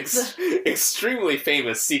in an extremely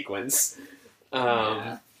famous sequence.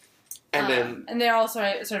 And they're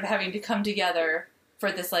also sort of having to come together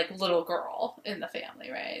for this like little girl in the family,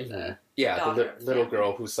 right? Mm-hmm. The little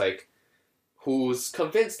girl who's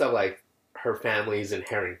convinced of like her family's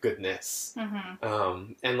inherent goodness,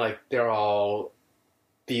 and like they're all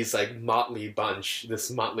these like motley bunch. This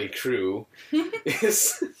motley crew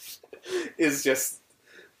is just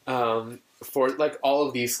for like all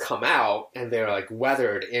of these come out and they're like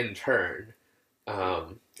weathered in turn,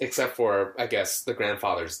 except for I guess the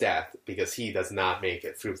grandfather's death because he does not make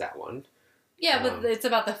it through that one. Yeah, but it's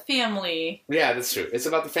about the family. Yeah, that's true. It's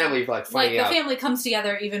about the family, like finding out. Like the family comes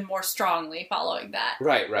together even more strongly following that.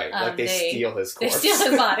 Right. Like they steal his corpse. They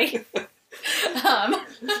steal his body.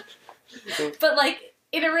 But like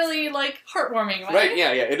in a really like heartwarming way. Right.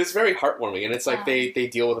 Yeah. It is very heartwarming, and it's like they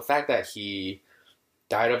deal with the fact that he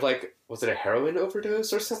died of like, was it a heroin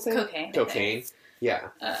overdose or something? Cocaine. Yeah.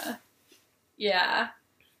 Yeah.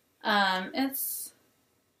 It's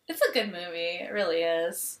a good movie. It really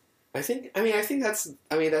is. I think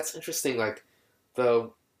that's interesting, like, the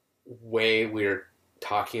way we're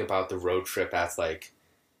talking about the road trip as, like,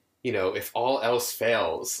 if all else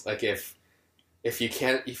fails, like, if you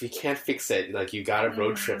can't fix it, like, you gotta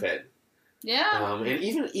road trip it. Yeah. And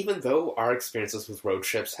even though our experiences with road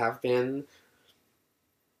trips have been,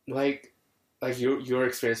 like your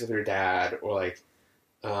experience with your dad, or, like,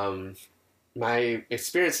 my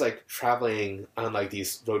experience, like, traveling on, like,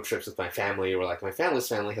 these road trips with my family, or, like, my family's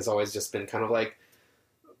family has always just been kind of, like,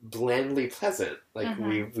 blandly pleasant. Like,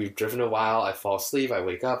 we've driven a while, I fall asleep, I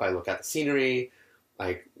wake up, I look at the scenery,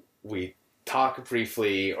 like, we talk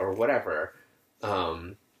briefly, or whatever.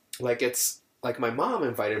 Like, it's, like, my mom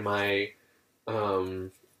invited my, her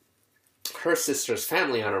sister's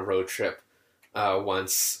family on a road trip,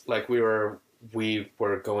 once. Like, we were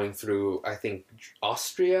going through, I think,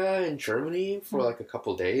 Austria and Germany for like a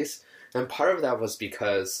couple days. And part of that was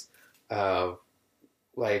because,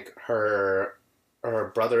 like, her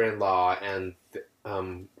her brother-in-law and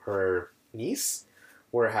her niece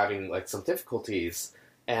were having like some difficulties,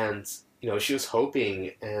 and she was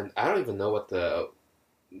hoping, and I don't even know what the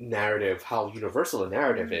narrative, how universal the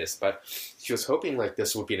narrative is, but she was hoping like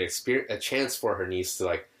this would be a chance for her niece to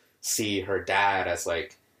like see her dad as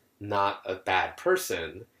like not a bad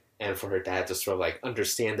person, and for her dad to sort of like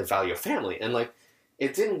understand the value of family, and like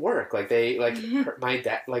it didn't work. Like they like my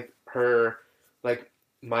dad like her like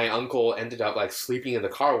my uncle ended up like sleeping in the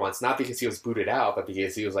car once, not because he was booted out, but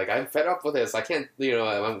because he was like, I'm fed up with this. I can't,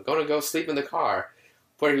 I'm gonna go sleep in the car.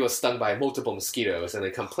 Where he was stung by multiple mosquitoes, and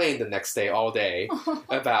then complained the next day all day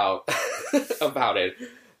about about it.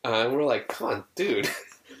 And we're like, come on, dude.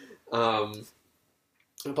 But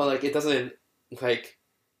like, it doesn't like.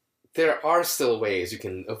 There are still ways you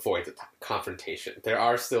can avoid the confrontation. There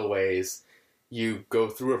are still ways you go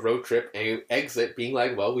through a road trip and you exit being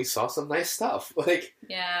like, well, we saw some nice stuff. Like,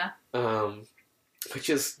 yeah. Which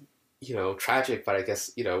is, tragic, but I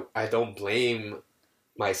guess, I don't blame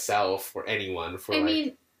myself or anyone for I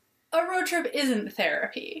mean, a road trip isn't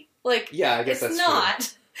therapy. Like, yeah, I guess it's that's not.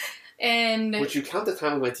 True. And would you count the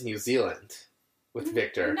time we went to New Zealand with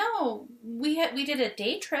Victor? No, we did a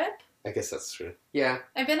day trip. I guess that's true. Yeah.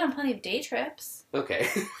 I've been on plenty of day trips. Okay.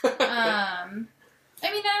 I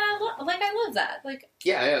mean, I love that. Like,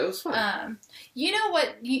 yeah, it was fun. You know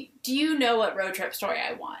what? Do you know what road trip story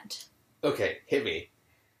I want? Okay, hit me.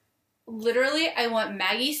 Literally, I want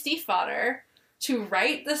Maggie Stiefvater to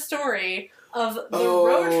write the story of the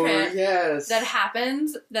road trip that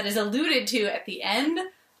happens, that is alluded to at the end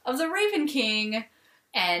of The Raven King,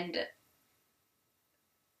 and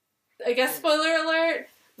I guess spoiler alert,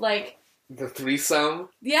 like the threesome.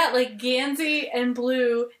 Yeah, like Gansey and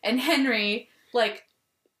Blue and Henry like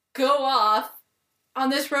go off on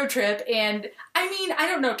this road trip, and I mean, I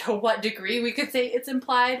don't know to what degree we could say it's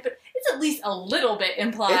implied, but it's at least a little bit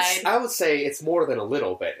implied. I would say it's more than a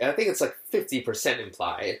little bit. I think it's like 50%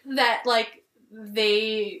 implied. That, like,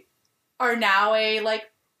 they are now a, like,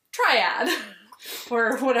 triad.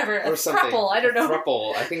 Or whatever. Or something. Thruple, I don't know.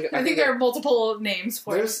 Thruple. I think there are multiple names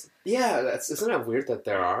for it. Yeah, isn't that weird that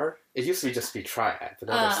there are? It used to just be triad, but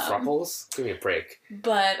now there's thruples? Give me a break.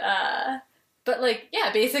 But like,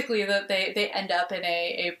 yeah, basically that they end up in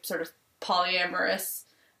a sort of polyamorous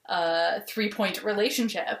 3-point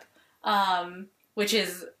relationship, which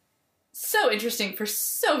is so interesting for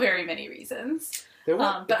so very many reasons.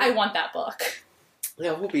 But I want that book.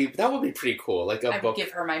 Yeah, that would be pretty cool. Like a I book. would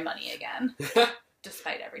give her my money again,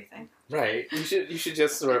 despite everything. Right. You should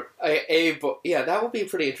just sort of a book. Yeah, that would be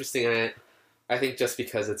pretty interesting. And I think just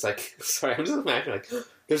because it's like, sorry, I'm just imagining like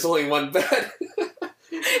there's only one bed.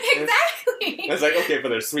 Exactly. It's like, okay, but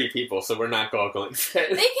there's 3 people, so we're not all going to fit.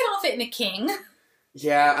 They can all fit in a king.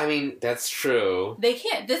 Yeah, I mean that's true. They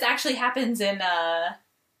can't. This actually happens in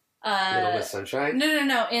Little Miss Sunshine?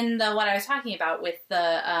 No. In the what I was talking about with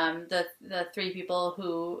the 3 people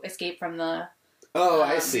who escape from the. Oh,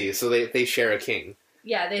 I see. So they share a king.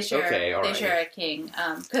 Yeah, they share. Okay, all right. Share a king.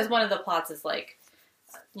 Because one of the plots is like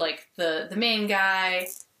the main guy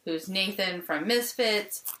who's Nathan from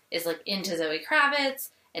Misfits is like into Zoe Kravitz,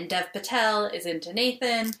 and Dev Patel is into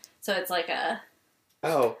Nathan. So it's like a.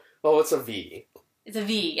 Oh, well, it's a V. It's a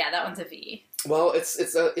V. Yeah, that one's a V. Well,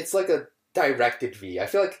 it's like a directed V. I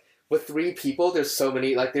feel like with 3 people, there's so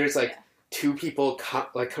many. Like there's like 2 people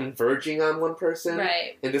converging on one person.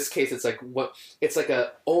 Right. In this case, it's like what? It's like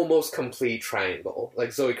a almost complete triangle.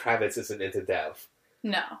 Like Zoe Kravitz isn't into Dev.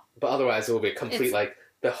 No. But otherwise, it will be a complete like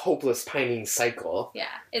the hopeless pining cycle. Yeah,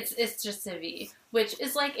 it's just a V, which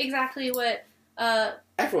is like exactly what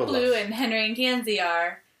Everyone Blue loves. and Henry and Gansey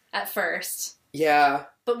are at first. Yeah.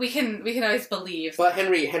 But we can always believe. But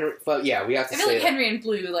Henry, but yeah, we have to I feel say like Henry and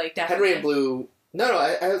Blue, like, definitely. Henry and Blue. No,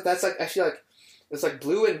 I that's like actually like it's like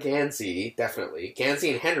Blue and Gansey definitely,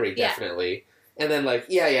 Gansey and Henry definitely, and then like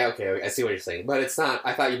okay, I see what you're saying, but it's not.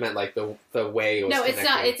 I thought you meant like the way it was. No, it's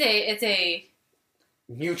not. connected. It's a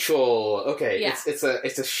mutual. Okay, Yeah. it's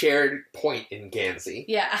a shared point in Gansey.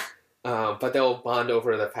 yeah. But they'll bond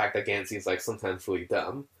over the fact that Gansey's like sometimes really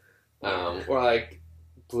dumb, or like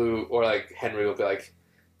Blue or like Henry will be like.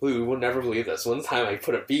 Blue will never believe this. One time I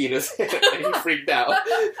put a bee in his hand and he freaked out.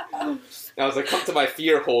 I was like, come to my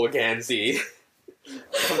fear hole, Gansey.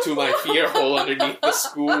 Come to my fear hole underneath the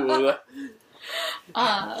school.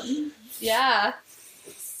 Yeah.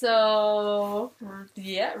 So,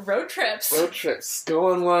 yeah, road trips. Road trips.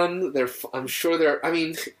 Go on one. I'm sure I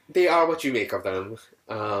mean, they are what you make of them.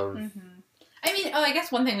 I mean, I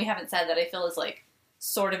guess one thing we haven't said that I feel is, like,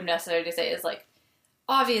 sort of necessary to say is, like,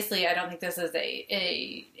 obviously, I don't think this is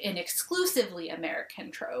an exclusively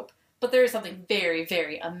American trope, but there is something very,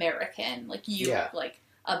 very American, like Yeah. like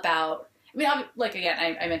about. I mean, like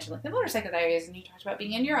again, I mentioned like the motorcycle diaries, and you talked about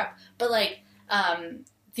being in Europe, but like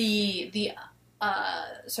the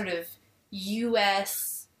sort of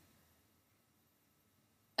U.S.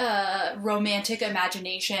 Romantic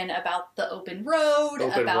imagination about the open road,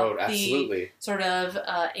 about the absolutely. sort of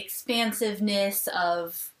expansiveness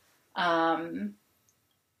of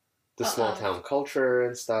The small town culture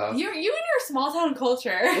and stuff. you and your small town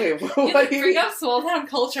culture. Wait, You what like do you bring mean? up small town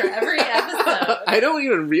culture every episode. I don't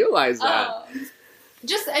even realize that.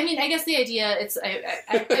 Just, I mean, I guess the idea,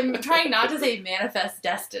 I'm trying not to say manifest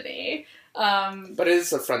destiny. But it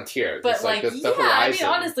is a frontier. But It's like, the yeah, I mean, horizon.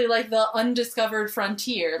 honestly, like the undiscovered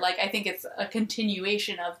frontier. Like, I think it's a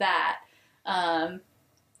continuation of that,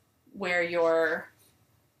 where you're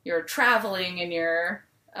traveling and you're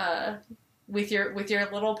with your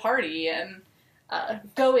little party and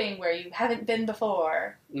going where you haven't been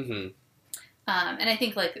before. Mm-hmm. And I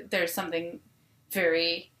think like there's something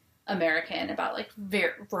very American about like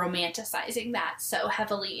very romanticizing that so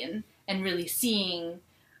heavily and really seeing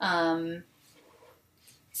that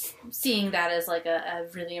as like a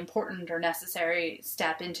really important or necessary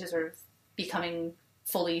step into sort of becoming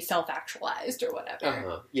fully self-actualized or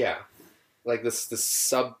whatever. Yeah, like this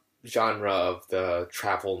sub genre of the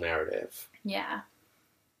travel narrative. Yeah.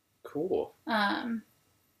 Cool. Yeah.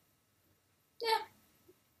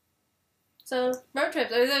 So road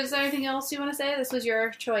trips. Is there anything else you want to say? This was your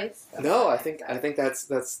choice. No, I think that's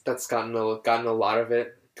gotten a lot of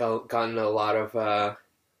it. Gotten a lot of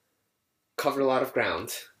covered a lot of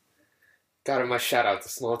ground. Got my shout out to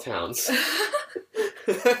small towns.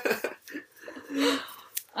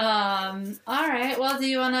 All right. Well, do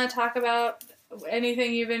you want to talk about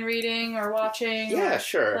anything you've been reading or watching? Yeah, or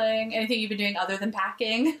sure. Playing? Anything you've been doing other than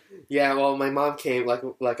packing? Yeah, well, my mom came,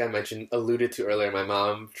 like I mentioned, alluded to earlier. My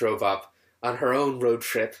mom drove up on her own road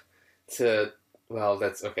trip to help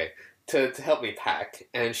me pack,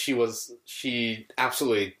 and she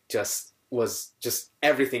absolutely just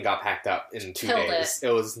everything got packed up in 2 Killed days. It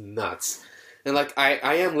was nuts, and like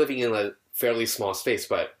I am living in a fairly small space,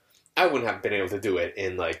 but I wouldn't have been able to do it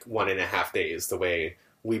in like 1.5 days the way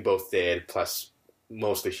we both did. Plus,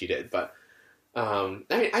 mostly she did, but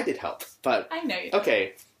I did help. But I know you.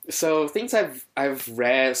 okay. So things I've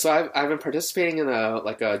read. So I've been participating in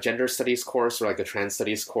a gender studies course or like a trans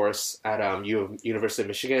studies course at University of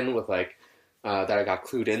Michigan with that I got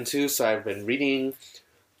clued into. So I've been reading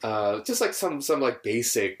just like some like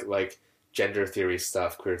basic like gender theory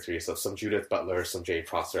stuff, queer theory stuff, some Judith Butler, some Jay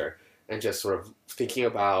Prosser, and just sort of thinking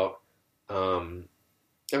about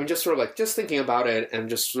just thinking about it and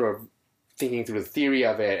just sort of thinking through the theory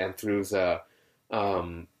of it and through the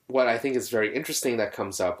what I think is very interesting that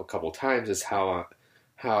comes up a couple times is how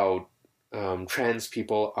trans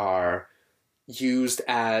people are used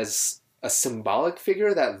as a symbolic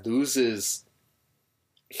figure that loses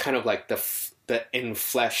kind of like the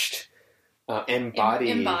enfleshed,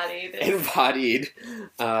 embodied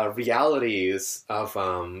realities of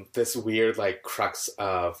this weird like crux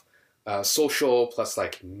of social plus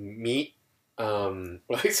like meat.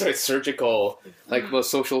 Surgical, like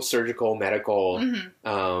most social, surgical, medical,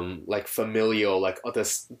 like familial, like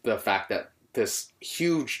the fact that this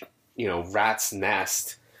huge, rat's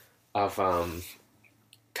nest of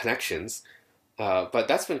connections. But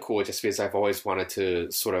that's been cool just because I've always wanted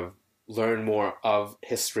to sort of learn more of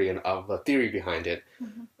history and of the theory behind it.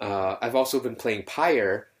 I've also been playing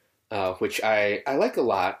Pyre, which I like a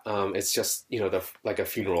lot. It's just, like a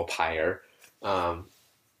funeral pyre.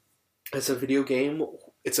 It's a video game.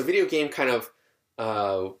 It's a video game kind of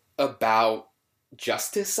about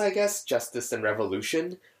justice, I guess, justice and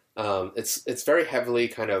revolution. It's very heavily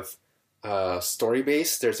kind of story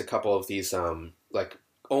based. There's a couple of these like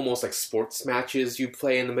almost like sports matches you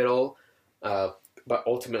play in the middle, but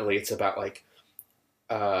ultimately it's about like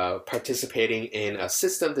participating in a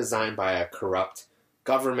system designed by a corrupt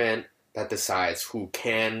government that decides who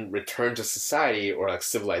can return to society or like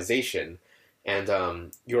civilization.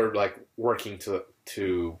 And you're like working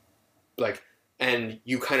to like, and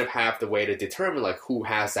you kind of have the way to determine like who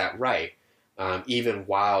has that right, even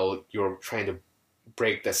while you're trying to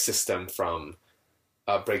break the system from,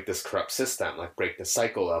 break this corrupt system, like break the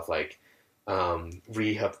cycle of like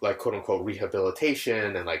like quote unquote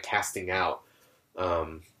rehabilitation and like casting out.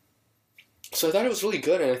 So I thought it was really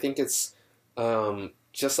good, and I think it's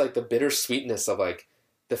just like the bittersweetness of like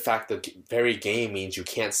the fact that very game means you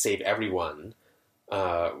can't save everyone,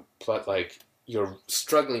 but like you're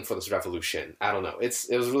struggling for this revolution. I don't know. It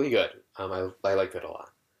was really good. I liked it a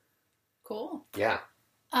lot. Cool. Yeah.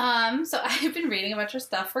 So I've been reading a bunch of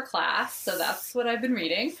stuff for class, so that's what I've been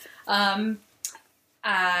reading.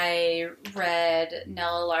 I read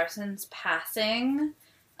Nella Larsen's Passing.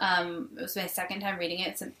 It was my second time reading it.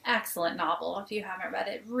 It's an excellent novel if you haven't read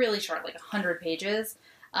it. Really short, like 100 pages,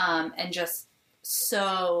 and just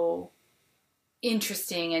so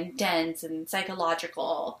interesting and dense and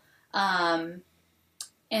psychological. And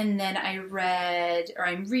then I'm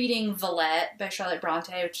reading Villette by Charlotte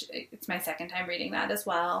Bronte, which it's my second time reading that as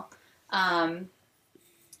well. And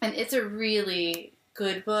it's a really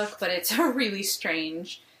good book, but it's a really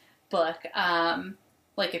strange book.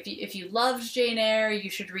 Like if you loved Jane Eyre, you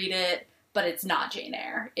should read it, but it's not Jane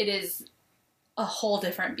Eyre. It is a whole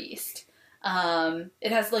different beast.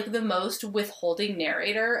 It has like the most withholding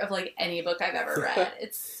narrator of like any book I've ever read.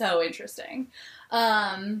 It's so interesting.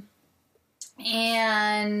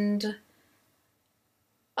 And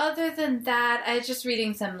other than that, I was just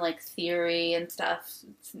reading some like theory and stuff.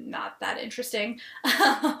 It's not that interesting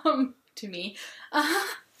to me.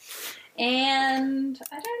 And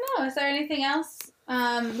I don't know. Is there anything else?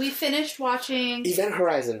 We finished watching Event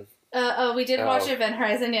Horizon. we did watch Event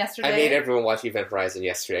Horizon yesterday. I made everyone watch Event Horizon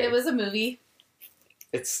yesterday. It was a movie.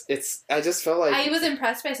 It's. I just felt like I was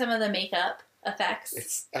impressed by some of the makeup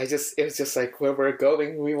effects. It was just like, where we're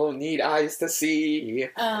going, we won't need eyes to see.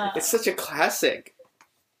 It's such a classic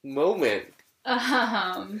moment.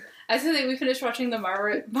 I was gonna say we finished watching the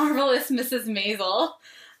Marvelous Mrs. Maisel.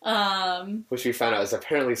 Which we found out is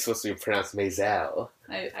apparently supposed to be pronounced Maisel.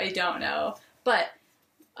 I don't know, but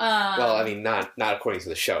well, I mean, not according to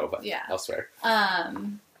the show, but yeah. elsewhere.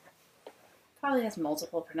 Probably has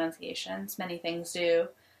multiple pronunciations. Many things do.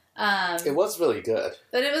 It was really good.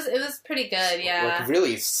 But it was pretty good. Yeah, Like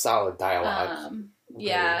really solid dialogue.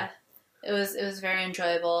 Yeah, it was very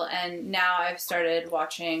enjoyable. And now I've started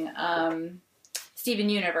watching Steven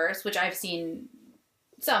Universe, which I've seen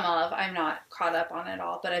some of. I'm not caught up on it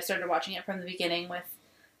all, but I started watching it from the beginning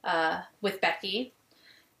with Becky.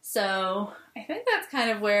 So I think that's kind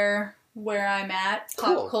of where I'm at,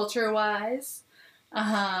 Cool. pop culture wise.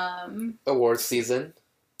 Award season.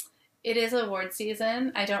 It is award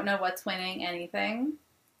season. I don't know what's winning anything.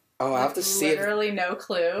 Oh, I have to see Literally no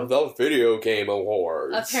clue. the video game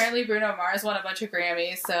awards. Apparently Bruno Mars won a bunch of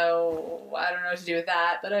Grammys, so I don't know what to do with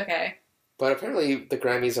that, but okay. But apparently the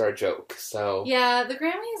Grammys are a joke, so... Yeah, the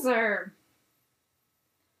Grammys are...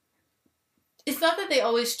 It's not that they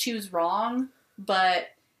always choose wrong, but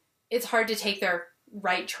it's hard to take their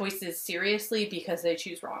right choices seriously because they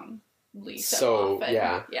choose wrongly so often.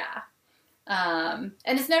 Yeah. Yeah. And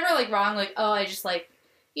it's never, like, wrong, like, oh, I just, like,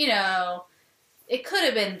 you know, it could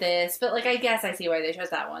have been this, but, like, I guess I see why they chose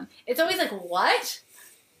that one. It's always like, what?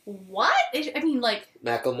 What? I mean, like...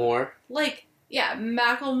 Macklemore. Like, yeah,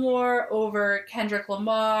 Macklemore over Kendrick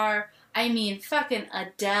Lamar. I mean, fucking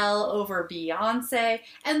Adele over Beyonce.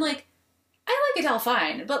 And, like, I like Adele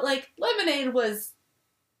fine, but, like, Lemonade was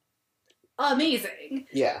amazing.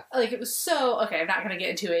 Yeah. Like, it was so... Okay, I'm not going to get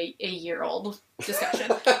into a year-old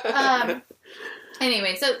discussion.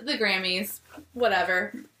 Anyway, so the Grammys,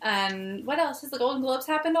 whatever. And what else? Has the Golden Globes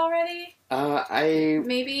happened already?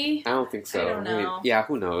 Maybe? I don't think so. I don't know. mean, yeah,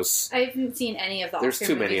 who knows? I haven't seen any of the There's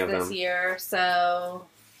Oscar too many movies of this them. year, so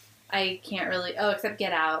I can't really... Oh, except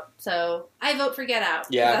Get Out. So I vote for Get Out.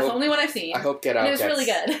 Yeah, That's the only one I've seen. I hope Get and Out it was gets really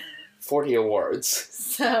good. 40 awards.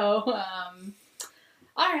 So,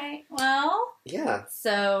 alright, well, Yeah.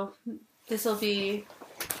 so this will be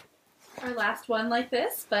our last one like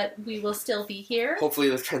this, but we will still be here. Hopefully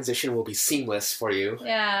the transition will be seamless for you,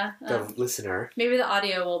 Yeah. the listener. Maybe the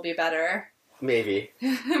audio will be better. Maybe.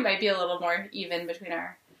 It might be a little more even between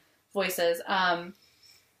our voices.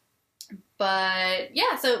 But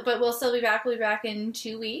yeah, but we'll still be back. We'll be back in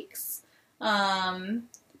 2 weeks. Until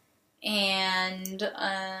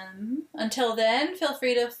then, feel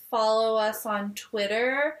free to follow us on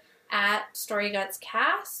Twitter at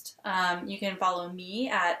StoryGutsCast. You can follow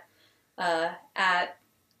me at the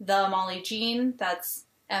Molly Jean. That's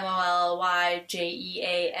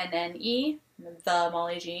MOLLYJEANNE. The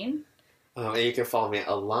Molly Jean. And you can follow me at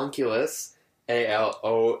Alonculus,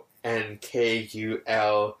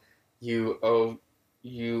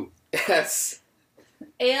 ALONKULUOUS.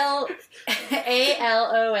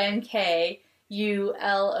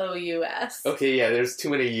 ALONKULOUS. Okay, yeah, there's too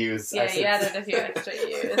many U's. Yeah, you added a few extra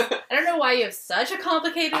U's. I don't know why you have such a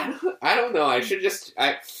complicated... I don't know. I should just...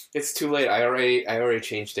 it's too late. I already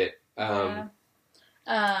changed it. Yeah.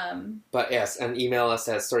 But yes, and email us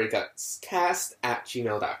at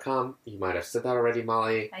storygutscast@gmail.com. You might have said that already,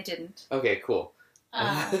 Molly. I didn't. Okay, cool.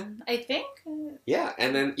 I think... Yeah,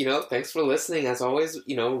 and then, thanks for listening. As always,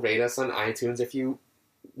 rate us on iTunes if you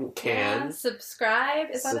can. Yeah, subscribe.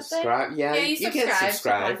 Is that a thing? Subscribe. Yeah, Yeah, you can subscribe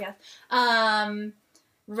subscribe. to the podcast.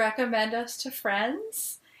 Recommend us to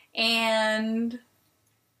friends and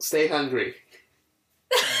Stay hungry.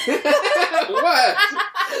 What?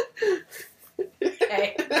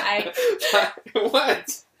 okay, bye.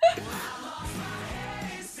 What?